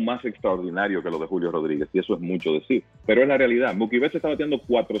aún más extraordinario que lo de Julio Rodríguez, y eso es mucho decir, pero es la realidad. Mookie Betts está bateando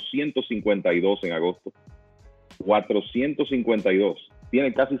 452 en agosto, 452,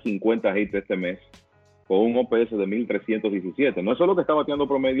 tiene casi 50 hits este mes, con un OPS de 1317. No es solo que está bateando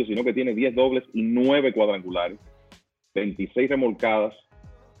promedio, sino que tiene 10 dobles y 9 cuadrangulares, 26 remolcadas,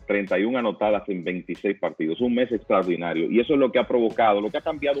 31 anotadas en 26 partidos. Un mes extraordinario, y eso es lo que ha provocado, lo que ha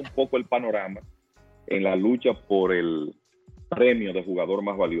cambiado un poco el panorama en la lucha por el premio de jugador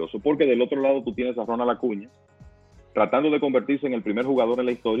más valioso, porque del otro lado tú tienes a Ronald Acuña tratando de convertirse en el primer jugador en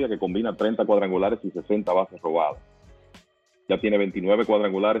la historia que combina 30 cuadrangulares y 60 bases robadas. Ya tiene 29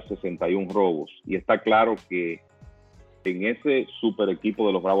 cuadrangulares, 61 robos, y está claro que en ese super equipo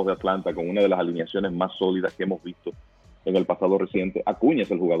de los Bravos de Atlanta, con una de las alineaciones más sólidas que hemos visto en el pasado reciente, Acuña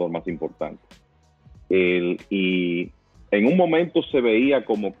es el jugador más importante. Y en un momento se veía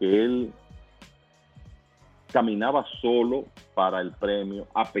como que él caminaba solo para el premio,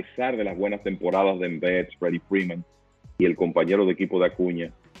 a pesar de las buenas temporadas de Betts, Freddie Freeman y el compañero de equipo de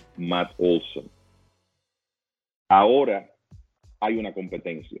Acuña, Matt Olson. Ahora hay una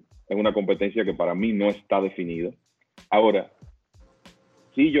competencia. Es una competencia que para mí no está definida. Ahora,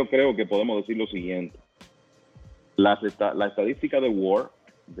 sí, yo creo que podemos decir lo siguiente. La estadística de WAR,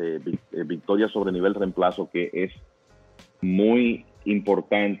 de victoria sobre nivel reemplazo, que es muy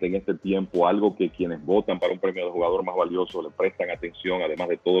importante en este tiempo, algo que quienes votan para un premio de jugador más valioso le prestan atención, además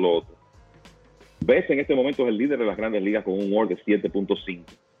de todo lo otro. Betts en este momento es el líder de las grandes ligas con un WAR de 7.5.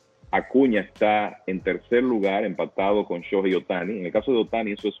 Acuña está en tercer lugar, empatado con Shohei Ohtani. En el caso de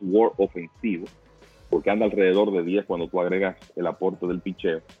Ohtani, eso es WAR ofensivo, porque anda alrededor de 10 cuando tú agregas el aporte del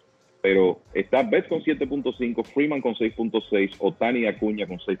picheo. Pero está Betts con 7.5, Freeman con 6.6, Ohtani y Acuña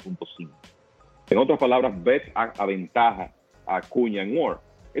con 6.5. En otras palabras, Betts aventaja a Acuña en WAR.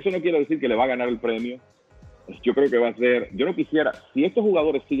 Eso no quiere decir que le va a ganar el premio. Yo creo que va a ser... Yo no quisiera... Si estos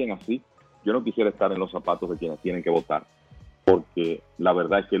jugadores siguen así, yo no quisiera estar en los zapatos de quienes tienen que votar, porque la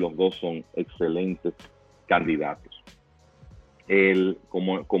verdad es que los dos son excelentes candidatos.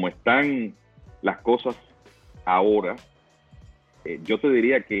 Como están las cosas ahora, yo te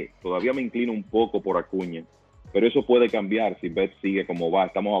diría que todavía me inclino un poco por Acuña, pero eso puede cambiar si Betts sigue como va.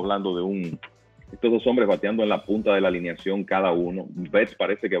 Estamos hablando de estos dos hombres bateando en la punta de la alineación cada uno. Betts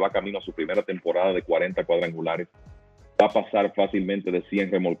parece que va camino a su primera temporada de 40 cuadrangulares. Va a pasar fácilmente de 100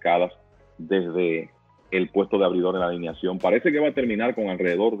 remolcadas desde el puesto de abridor en la alineación. Parece que va a terminar con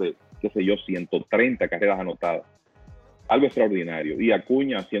alrededor de, 130 carreras anotadas. Algo extraordinario. Y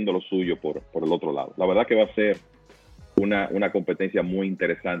Acuña haciendo lo suyo por el otro lado. La verdad que va a ser una competencia muy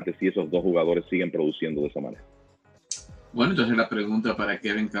interesante si esos dos jugadores siguen produciendo de esa manera. Bueno, entonces la pregunta para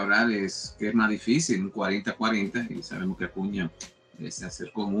Kevin Cabral es, ¿qué es más difícil? Un 40-40, y sabemos que Acuña se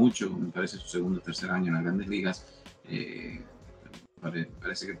acercó mucho, me parece su segundo o tercer año en las grandes ligas.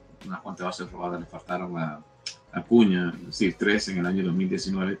 Parece que unas cuantas bases robadas le faltaron a Acuña, es decir, 3 en el año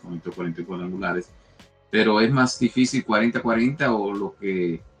 2019, conectó 40 cuadrangulares. Pero es más difícil 40-40 o lo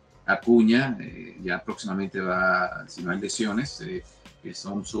que Acuña ya próximamente va, si no hay lesiones, que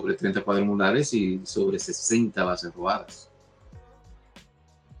son sobre 30 cuadrangulares y sobre 60 bases robadas.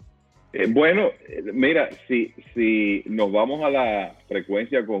 Bueno, mira, si nos vamos a la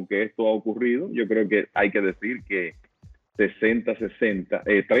frecuencia con que esto ha ocurrido, yo creo que hay que decir que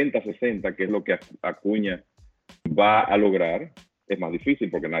 30-60, que es lo que Acuña va a lograr, es más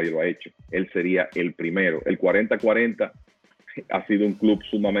difícil porque nadie lo ha hecho. Él sería el primero. El 40-40 ha sido un club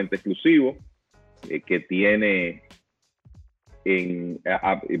sumamente exclusivo que tiene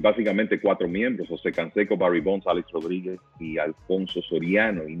básicamente 4 miembros: José Canseco, Barry Bonds, Alex Rodríguez y Alfonso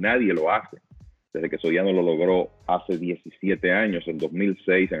Soriano, y nadie lo hace desde que Soriano lo logró hace 17 años, en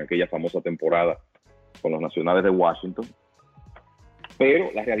 2006, en aquella famosa temporada con los Nacionales de Washington.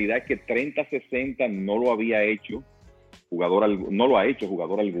 Pero la realidad es que 30-60 no lo había hecho jugador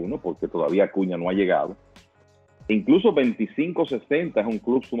alguno, porque todavía Acuña no ha llegado. Incluso 25-60 es un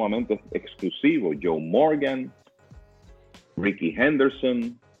club sumamente exclusivo. Joe Morgan, Ricky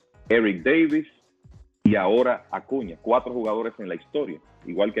Henderson, Eric Davis y ahora Acuña. 4 jugadores en la historia,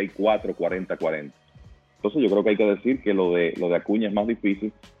 igual que hay 4 40-40. Entonces yo creo que hay que decir que lo de Acuña es más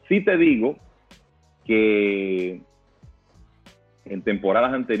difícil. Sí te digo que en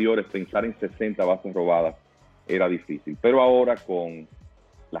temporadas anteriores pensar en 60 bases robadas era difícil. Pero ahora con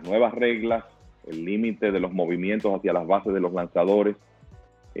las nuevas reglas, el límite de los movimientos hacia las bases de los lanzadores,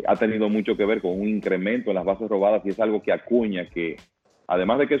 ha tenido mucho que ver con un incremento en las bases robadas, y es algo que Acuña, que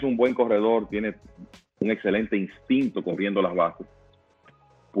además de que es un buen corredor, tiene un excelente instinto corriendo las bases,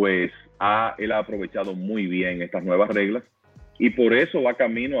 pues él ha aprovechado muy bien estas nuevas reglas, y por eso va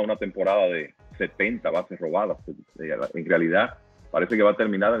camino a una temporada de 70 bases robadas. En realidad parece que va a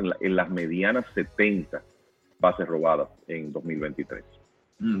terminar en las medianas 70 bases robadas en 2023.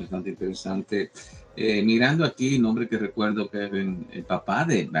 Bastante interesante. Mirando aquí, nombre que recuerdo que es el papá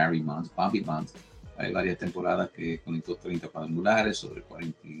de Barry Bonds, Bobby Bonds. Hay varias temporadas que conectó 30 cuadrangulares, sobre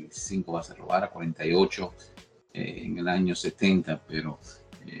 45 bases robadas, 48 en el año 70, pero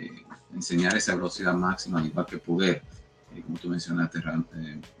enseñar esa velocidad máxima, igual que poder, como tú mencionaste,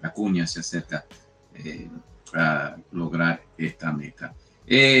 Acuña se acerca a lograr esta meta.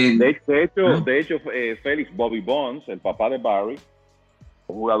 De hecho, Félix, Bobby Bonds, el papá de Barry,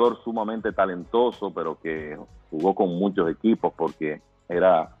 un jugador sumamente talentoso, pero que jugó con muchos equipos porque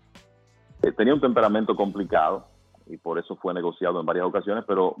tenía un temperamento complicado y por eso fue negociado en varias ocasiones,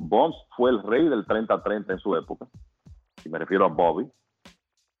 pero Bonds fue el rey del 30-30 en su época, y me refiero a Bobby,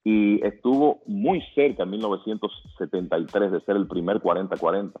 y estuvo muy cerca en 1973 de ser el primer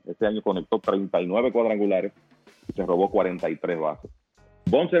 40-40. Este año conectó 39 cuadrangulares y se robó 43 bases.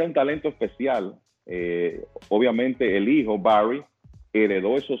 Bonds era un talento especial. Obviamente el hijo, Barry,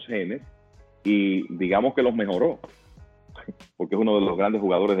 heredó esos genes y digamos que los mejoró, porque es uno de los grandes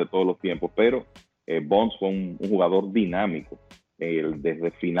jugadores de todos los tiempos, pero Bonds fue un jugador dinámico,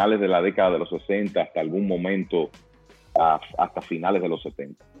 desde finales de la década de los 60 hasta algún momento, hasta finales de los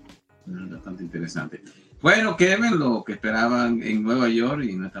 70. Bastante interesante. Bueno, Kevin, lo que esperaban en Nueva York,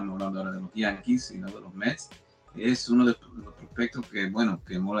 y no estamos hablando ahora de los Yankees, sino de los Mets, es uno de los prospectos que, bueno,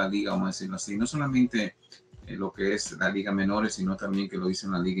 quemó la liga, vamos a decirlo así, no solamente lo que es la liga menores, sino también que lo hizo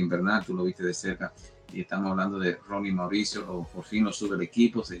en la liga invernal. Tú lo viste de cerca, y estamos hablando de Ronnie Mauricio. Por fin lo sube el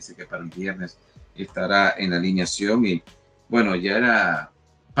equipo, se dice que para el viernes estará en la alineación, y bueno, ya era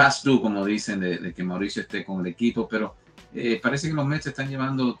past due, como dicen, de que Mauricio esté con el equipo, pero parece que los Mets están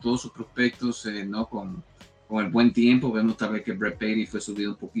llevando todos sus prospectos no con el buen tiempo. Vemos tal vez que Brett Baty fue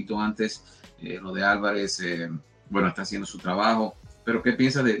subido un poquito antes, lo de Álvarez, bueno, está haciendo su trabajo, pero ¿qué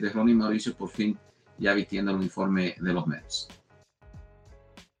piensa de Ronnie Mauricio por fin ya vistiendo el uniforme de los Mets?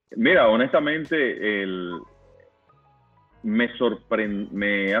 Mira, honestamente,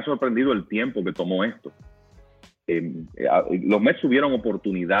 me ha sorprendido el tiempo que tomó esto. Los Mets tuvieron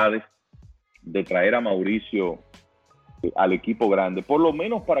oportunidades de traer a Mauricio al equipo grande, por lo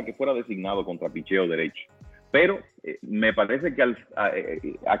menos para que fuera designado contra picheo derecho. Pero me parece que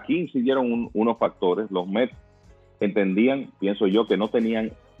aquí incidieron unos factores. Los Mets entendían, pienso yo, que no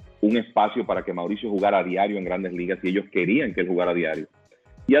tenían un espacio para que Mauricio jugara a diario en Grandes Ligas, y ellos querían que él jugara a diario.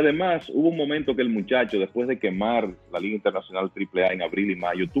 Y además hubo un momento que el muchacho, después de quemar la Liga Internacional AAA en abril y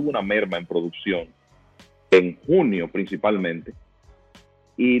mayo, tuvo una merma en producción en junio principalmente,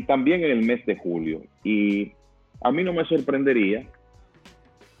 y también en el mes de julio. Y a mí no me sorprendería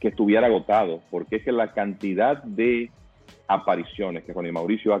que estuviera agotado, porque es que la cantidad de apariciones que Ronnie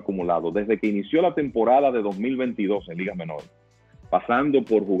Mauricio ha acumulado desde que inició la temporada de 2022 en ligas menores, pasando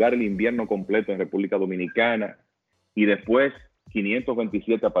por jugar el invierno completo en República Dominicana y después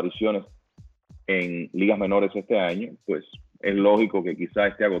 527 apariciones en ligas menores este año, pues es lógico que quizá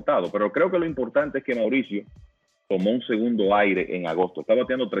esté agotado. Pero creo que lo importante es que Mauricio tomó un segundo aire en agosto. Está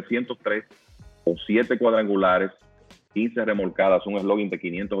bateando 303 con 7 cuadrangulares, 15 remolcadas, un slogan de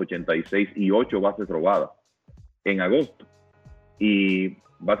 586 y 8 bases robadas en agosto. Y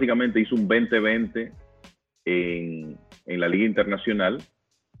básicamente hizo un 20-20 en la Liga Internacional,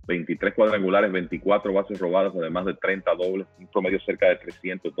 23 cuadrangulares, 24 bases robadas, además de 30 dobles, un promedio cerca de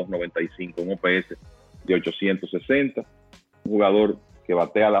 300, 295, un OPS de 860, un jugador que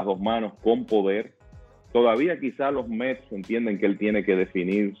batea las dos manos con poder. Todavía quizá los Mets entienden que él tiene que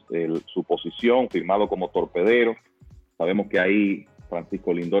definir su posición, firmado como torpedero. Sabemos que ahí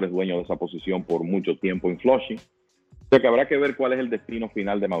Francisco Lindor es dueño de esa posición por mucho tiempo en Flushing. O sea que habrá que ver cuál es el destino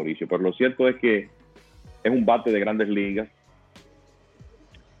final de Mauricio. Pero lo cierto es que es un bate de Grandes Ligas.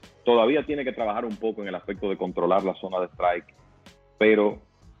 Todavía tiene que trabajar un poco en el aspecto de controlar la zona de strike. Pero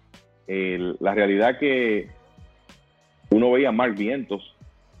la realidad que uno veía a Mark Vientos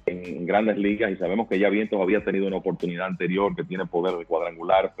en Grandes Ligas, y sabemos que ya Vientos había tenido una oportunidad anterior, que tiene poder de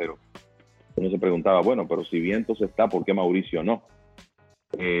cuadrangular, pero uno se preguntaba, bueno, pero si Vientos está, ¿por qué Mauricio no?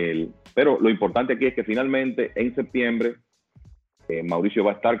 Pero lo importante aquí es que finalmente en septiembre Mauricio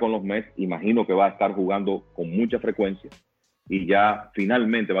va a estar con los Mets. Imagino que va a estar jugando con mucha frecuencia y ya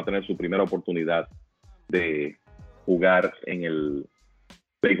finalmente va a tener su primera oportunidad de jugar en el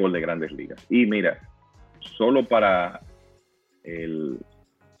béisbol de Grandes Ligas. Y mira, solo para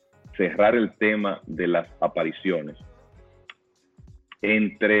cerrar el tema de las apariciones,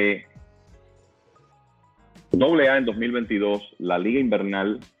 entre AA en 2022, la Liga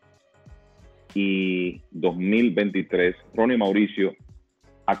Invernal, y 2023, Ronnie Mauricio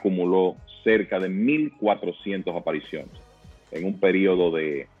acumuló cerca de 1,400 apariciones en un periodo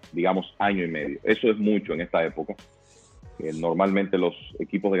de, digamos, año y medio. Eso es mucho en esta época. Normalmente los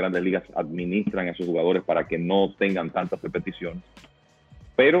equipos de Grandes Ligas administran a sus jugadores para que no tengan tantas repeticiones.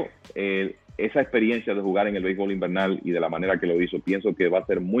 Pero esa experiencia de jugar en el béisbol invernal y de la manera que lo hizo, pienso que va a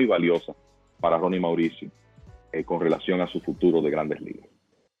ser muy valiosa para Ronnie Mauricio con relación a su futuro de Grandes Ligas.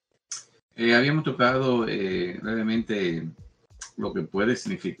 Habíamos tocado brevemente lo que puede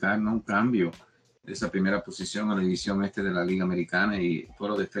significar, ¿no?, un cambio de esa primera posición a la división este de la Liga Americana, y fue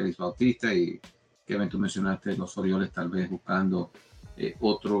lo de Félix Bautista, y Kevin, tú mencionaste los Orioles tal vez buscando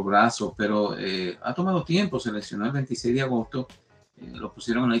otro brazo, pero ha tomado tiempo. Seleccionó el 26 de agosto, lo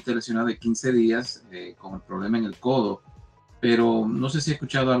pusieron en la lista de lesionados de 15 días con el problema en el codo, pero no sé si he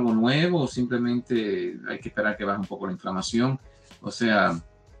escuchado algo nuevo o simplemente hay que esperar que baje un poco la inflamación. O sea,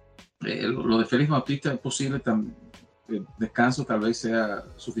 lo de Félix Bautista es posible, descanso tal vez sea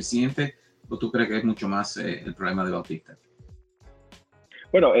suficiente, o tú crees que es mucho más el problema de Bautista?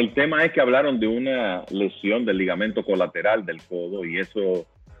 Bueno, el tema es que hablaron de una lesión del ligamento colateral del codo, y eso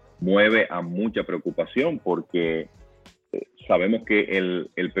mueve a mucha preocupación porque sabemos que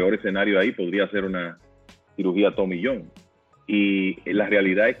el peor escenario ahí podría ser una cirugía Tommy John, y la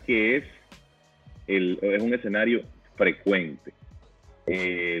realidad es que es un escenario frecuente.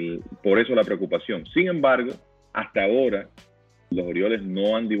 Por eso la preocupación. Sin embargo, hasta ahora los Orioles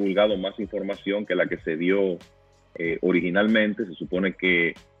no han divulgado más información que la que se dio originalmente. Se supone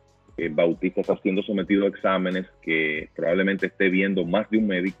que Bautista está siendo sometido a exámenes que probablemente esté viendo más de un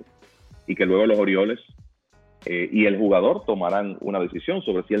médico, y que luego los Orioles y el jugador tomarán una decisión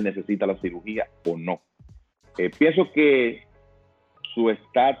sobre si él necesita la cirugía o no. Pienso que su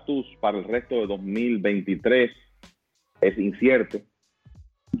estatus para el resto de 2023 es incierto.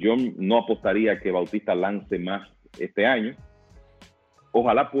 Yo no apostaría que Bautista lance más este año.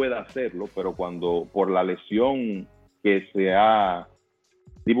 Ojalá pueda hacerlo, pero por la lesión que se ha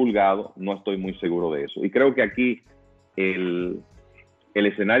divulgado, no estoy muy seguro de eso. Y creo que aquí el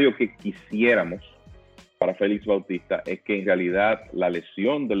escenario que quisiéramos para Félix Bautista es que en realidad la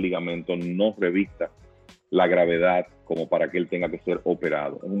lesión del ligamento no revista la gravedad como para que él tenga que ser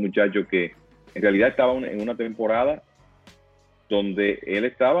operado. Es un muchacho que en realidad estaba en una temporada donde él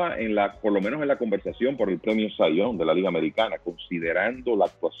estaba por lo menos en la conversación por el premio Cy Young de la Liga Americana, considerando la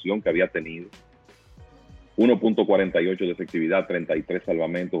actuación que había tenido. 1.48 de efectividad, 33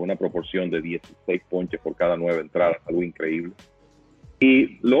 salvamentos, una proporción de 16 ponches por cada 9 entradas, algo increíble.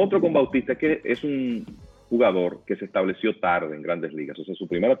 Y lo otro con Bautista es que es un jugador que se estableció tarde en Grandes Ligas. O sea, su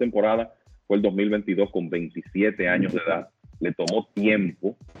primera temporada fue el 2022 con 27 años de edad. Le tomó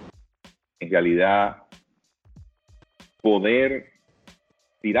tiempo, en realidad, poder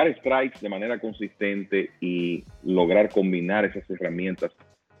tirar strikes de manera consistente y lograr combinar esas herramientas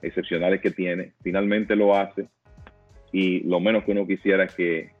excepcionales que tiene. Finalmente lo hace, y lo menos que uno quisiera es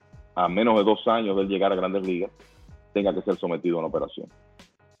que a menos de 2 años de él llegar a Grandes Ligas tenga que ser sometido a una operación.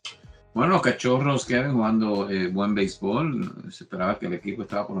 Bueno, los Cachorros quedan jugando buen béisbol. Se esperaba que el equipo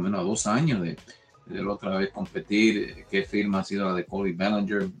estaba por lo menos a 2 años de la otra vez competir. ¿Qué firma ha sido la de Cody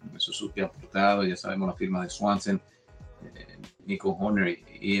Bellinger? Suzuki ha aportado, ya sabemos la firma de Swanson, Nico Horner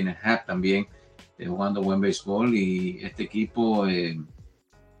y Ian Happ también jugando buen béisbol, y este equipo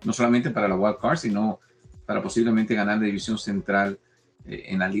no solamente para la Wild Card, sino para posiblemente ganar la división central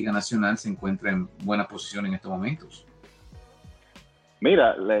en la Liga Nacional, se encuentra en buena posición en estos momentos.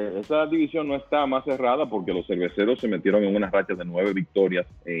 Mira, esa división no está más cerrada porque los cerveceros se metieron en unas rachas de 9 victorias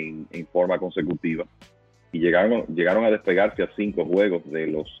en forma consecutiva, y llegaron a despegarse a 5 juegos de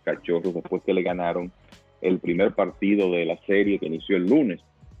los Cachorros después que le ganaron el primer partido de la serie que inició el lunes.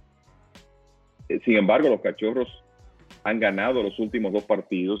 Sin embargo, los Cachorros han ganado los últimos 2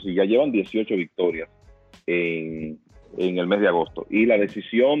 partidos y ya llevan 18 victorias en el mes de agosto. Y la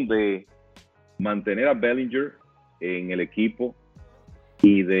decisión de mantener a Bellinger en el equipo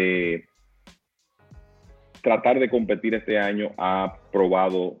y de tratar de competir este año ha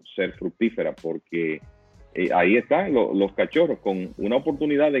probado ser fructífera, porque ahí están los Cachorros con una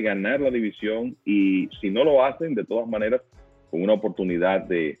oportunidad de ganar la división, y si no lo hacen, de todas maneras, con una oportunidad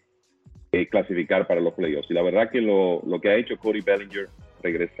de clasificar para los playoffs. Y la verdad que lo que ha hecho Cody Bellinger,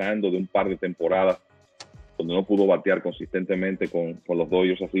 regresando de un par de temporadas donde no pudo batear consistentemente con los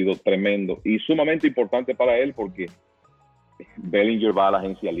Dodgers, ha sido tremendo y sumamente importante para él porque Bellinger va a la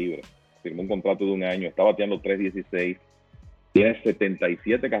agencia libre. Firmó un contrato de 1 año, está bateando .316, tiene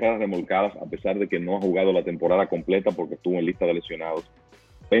 77 carreras remolcadas a pesar de que no ha jugado la temporada completa porque estuvo en lista de lesionados.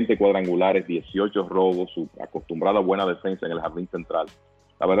 20 cuadrangulares, 18 robos, su acostumbrada buena defensa en el jardín central.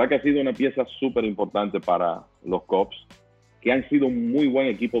 La verdad que ha sido una pieza súper importante para los Cubs, que han sido un muy buen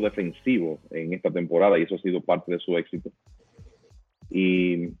equipo defensivo en esta temporada y eso ha sido parte de su éxito.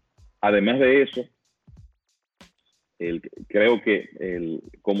 Y además de eso, creo que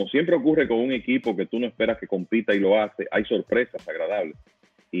como siempre ocurre con un equipo que tú no esperas que compita y lo hace, hay sorpresas agradables.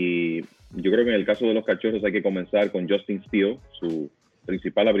 Y yo creo que en el caso de los Cachorros hay que comenzar con Justin Steele, su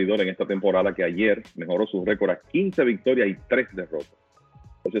principal abridor en esta temporada, que ayer mejoró su récord a 15 victorias y 3 derrotas.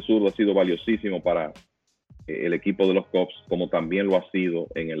 Ese zurdo ha sido valiosísimo para el equipo de los Cubs, como también lo ha sido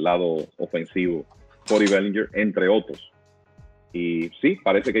en el lado ofensivo Cody Bellinger, entre otros. Y sí,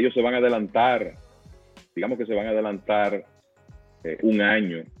 parece que ellos se van a adelantar, digamos que se van a adelantar 1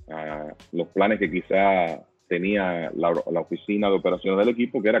 año a los planes que quizá tenía la oficina de operaciones del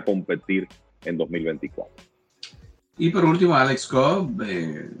equipo, que era competir en 2024. Y por último, Alex Cobb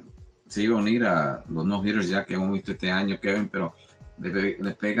se iba a unir a los no-hitters ya que hemos visto este año, Kevin, pero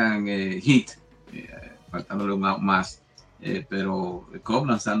le pegan hit, faltándole un out más. Pero Cobb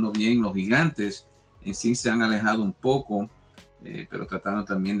lanzando bien, los Gigantes en sí se han alejado un poco, pero tratando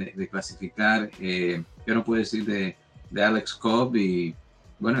también de clasificar. ¿Qué no puede decir de Alex Cobb y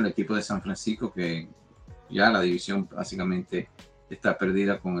bueno, el equipo de San Francisco, que ya la división básicamente está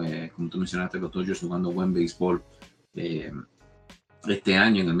perdida con, como tú mencionaste, los Dodgers jugando buen béisbol este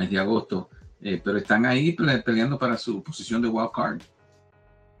año en el mes de agosto, pero están ahí peleando para su posición de wild card.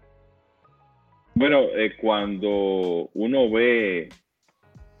 Bueno, cuando uno ve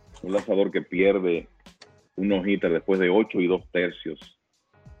un lanzador que pierde un no-hitter después de 8 2/3,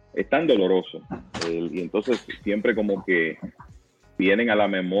 es tan doloroso. Y entonces siempre como que vienen a la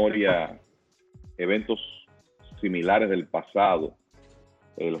memoria eventos similares del pasado.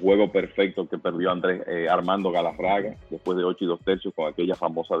 El juego perfecto que perdió Armando Galarraga después de 8 2/3 con aquella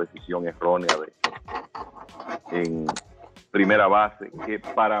famosa decisión errónea en primera base, que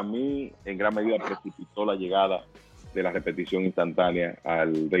para mí en gran medida precipitó la llegada de la repetición instantánea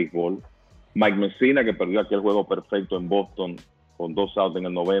al béisbol. Mike Mussina, que perdió aquel juego perfecto en Boston con 2 outs en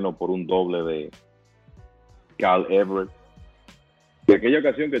el 9º por un doble de Cal Everett. De aquella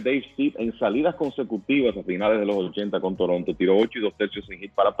ocasión que Dave Steve, en salidas consecutivas a finales de los 80 con Toronto, tiró 8 2/3 sin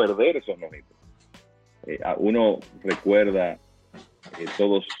hit para perder esos no-hitters. Uno recuerda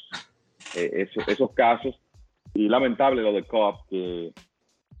todos esos casos, y lamentable lo de Cobb, que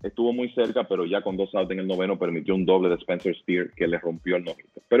estuvo muy cerca, pero ya con 2 outs en el 9º permitió un doble de Spencer Steer que le rompió el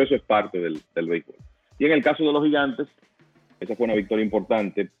no-hitter. Pero eso es parte del béisbol. Y en el caso de los Gigantes, esa fue una victoria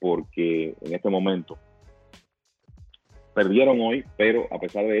importante porque en este momento perdieron hoy, pero a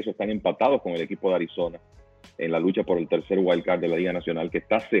pesar de eso están empatados con el equipo de Arizona en la lucha por el tercer wild card de la Liga Nacional, que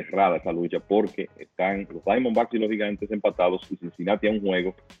está cerrada esa lucha porque están los Diamondbacks y los Gigantes empatados y Cincinnati a un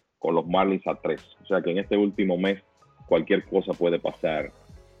juego con los Marlins a 3. O sea que en este último mes cualquier cosa puede pasar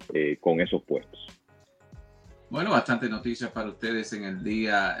con esos puestos. Bueno, bastantes noticias para ustedes en el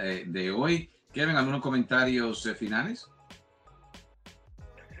día de hoy. ¿Quieren algunos comentarios finales?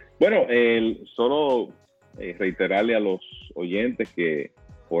 Bueno, solo reiterarle a los oyentes que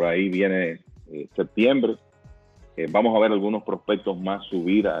por ahí viene septiembre. Vamos a ver algunos prospectos más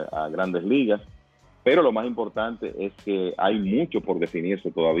subir a grandes ligas, pero lo más importante es que hay mucho por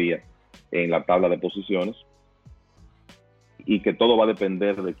definirse todavía en la tabla de posiciones y que todo va a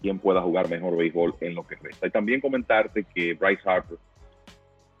depender de quién pueda jugar mejor béisbol en lo que resta. Y también comentarte que Bryce Harper,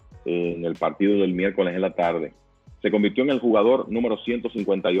 en el partido del miércoles en la tarde, se convirtió en el jugador número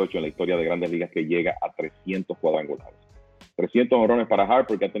 158 en la historia de Grandes Ligas que llega a 300 cuadrangulares. 300 jonrones para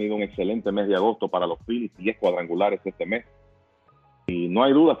Harper, que ha tenido un excelente mes de agosto para los Phillies, 10 cuadrangulares este mes. Y no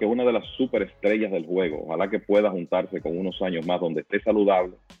hay duda que es una de las superestrellas del juego. Ojalá que pueda juntarse con unos años más donde esté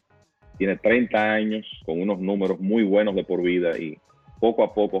saludable. Tiene 30 años con unos números muy buenos de por vida y poco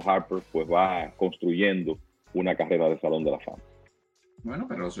a poco Harper pues va construyendo una carrera de Salón de la Fama. Bueno,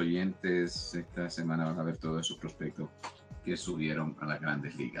 pero los oyentes esta semana van a ver todos esos prospectos que subieron a las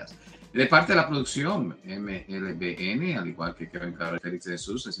Grandes Ligas. De parte de la producción MLBN, al igual que Kevin Cabral y Félix de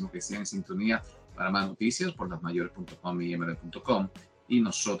Jesús, decimos que sigan en sintonía para más noticias por lasmayores.com y mlb.com, y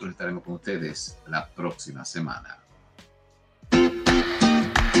nosotros estaremos con ustedes la próxima semana.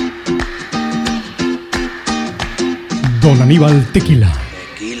 Don Aníbal Tequila.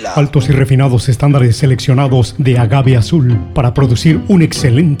 Altos y refinados estándares seleccionados de agave azul para producir un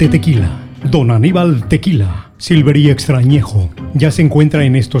excelente tequila. Don Aníbal Tequila, Silver y Extrañejo. Ya se encuentra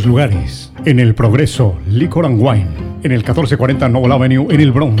en estos lugares. En El Progreso, Liquor and Wine. En el 1440 Noble Avenue, en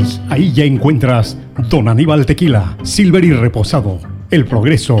el Bronx. Ahí ya encuentras Don Aníbal Tequila, Silver y Reposado. El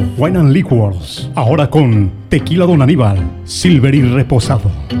Progreso, Wine and Liquors. Ahora con Tequila Don Aníbal, Silver y Reposado.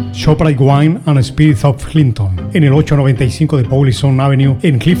 ShopRite Wine and Spirits of Clinton. En el 895 de Paulison Avenue,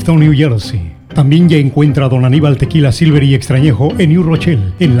 en Clifton, New Jersey. También ya encuentra Don Aníbal Tequila, Silver y Extrañejo en New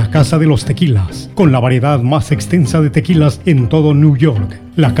Rochelle, en la Casa de los Tequilas, con la variedad más extensa de tequilas en todo New York.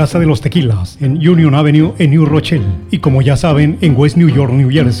 La Casa de los Tequilas, en Union Avenue, en New Rochelle. Y como ya saben, en West New York, New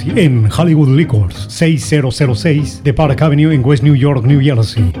Jersey, en Hollywood Liquors, 6006 de Park Avenue, en West New York, New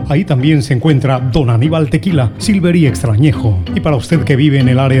Jersey. Ahí también se encuentra Don Aníbal Tequila, Silver y Extrañejo. Y para usted que vive en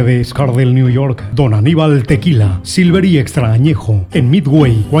el área de Scardale, New York, Don Aníbal Tequila, Silver y Extrañejo, en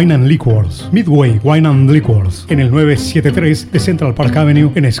Midway Wine and Liquors. Midway Wine and Liquors, en el 973 de Central Park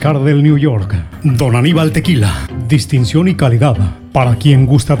Avenue, en Scardale, New York. Don Aníbal Tequila, distinción y calidad para quien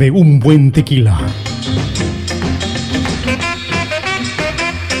gusta de un buen tequila.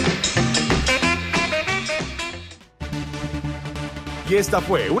 Y esta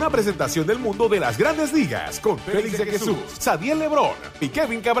fue una presentación del mundo de las grandes ligas con Félix de Jesús, Sadiel Lebrón y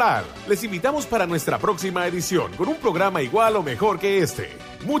Kevin Cabral. Les invitamos para nuestra próxima edición con un programa igual o mejor que este.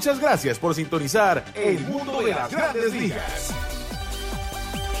 Muchas gracias por sintonizar el mundo de las grandes ligas.